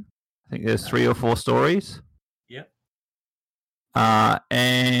action. I think there's 3 or 4 stories. Yep.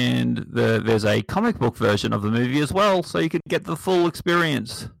 And there's a comic book version of the movie as well, so you can get the full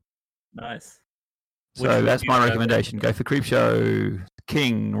experience. Nice. So that's my recommendation. Go for Creepshow,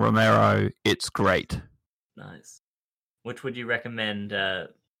 King, Romero. It's great. Nice. Which would you recommend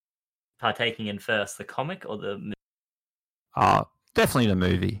partaking in first, the comic or the movie? Definitely the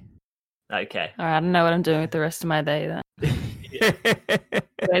movie. Okay. All right, I don't know what I'm doing with the rest of my day then.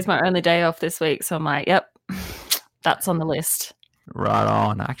 Today's my only day off this week, so I'm like, yep, that's on the list. Right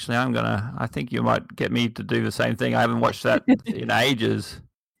on. Actually, I think you might get me to do the same thing. I haven't watched that in ages.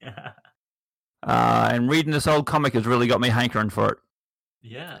 And reading this old comic has really got me hankering for it.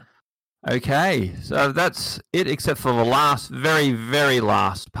 Yeah. Okay, so that's it, except for the last, very, very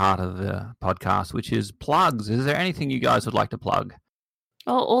last part of the podcast, which is plugs. Is there anything you guys would like to plug?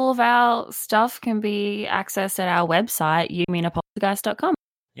 Well, all of our stuff can be accessed at our website, youmeanapoltergeist.com.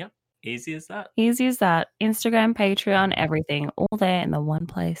 Yep, easy as that. Easy as that. Instagram, Patreon, everything, all there in the one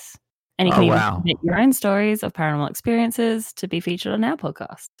place. And you can even submit your own stories of paranormal experiences to be featured on our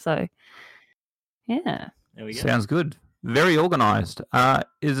podcast. So, yeah. There we go. Sounds good. Very organized. Can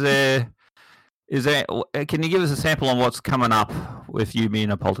you give us a sample on what's coming up with You, Me,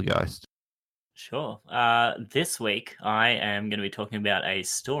 and a Poltergeist? Sure. This week, I am going to be talking about a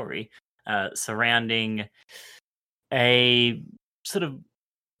story surrounding a sort of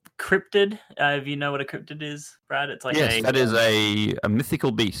cryptid. If you know what a cryptid is, Brad, it's like that is a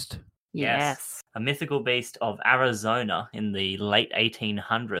mythical beast. Yes. A mythical beast of Arizona in the late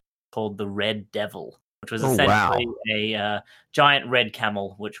 1800s called the Red Devil, which was essentially a giant red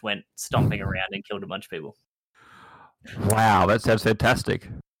camel which went stomping around and killed a bunch of people. Wow, that sounds fantastic.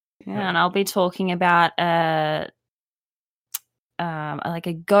 Yeah, and I'll be talking about like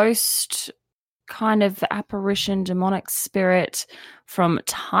a ghost kind of apparition, demonic spirit from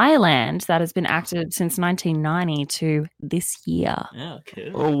Thailand that has been active since 1990 to this year. Yeah,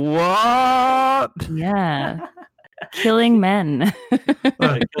 cool. What? Yeah. Killing men.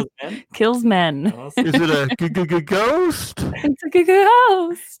 Kills men. Awesome. Is it a ghost? It's a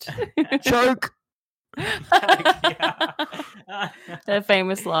ghost. Choke. Their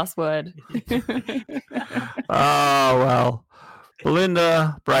famous last word. Oh, well.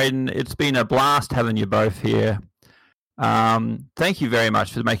 Belinda, Braden, it's been a blast having you both here. Thank you very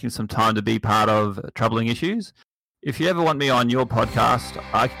much for making some time to be part of Troubling Issues. If you ever want me on your podcast,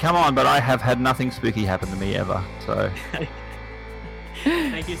 I can come on, but I have had nothing spooky happen to me ever. So,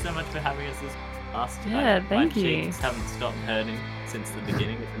 thank you so much for having us this last time. Yeah, thank you. My cheeks haven't stopped hurting since the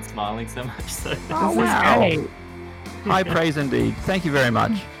beginning. I've been smiling so much. So. Oh, This is wow. great. High praise indeed. Thank you very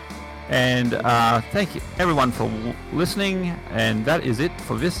much. And thank you everyone for listening. And that is it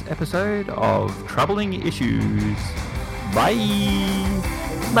for this episode of Troubling Issues. Bye.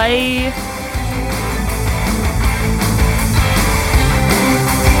 Bye.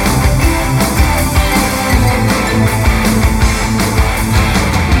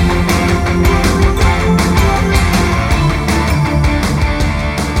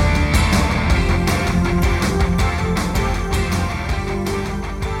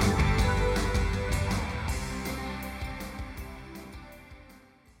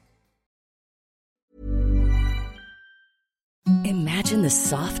 Imagine the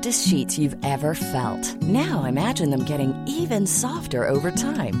softest sheets you've ever felt. Now imagine them getting even softer over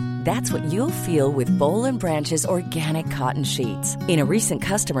time. That's what you'll feel with Boll & Branch's organic cotton sheets. In a recent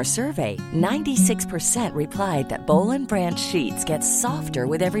customer survey, 96% replied that Boll & Branch sheets get softer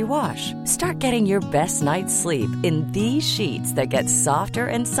with every wash. Start getting your best night's sleep in these sheets that get softer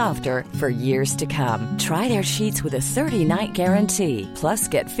and softer for years to come. Try their sheets with a 30-night guarantee. Plus,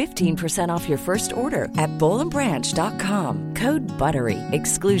 get 15% off your first order at bollandbranch.com. Code BUTTERY.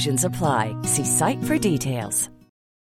 Exclusions apply. See site for details.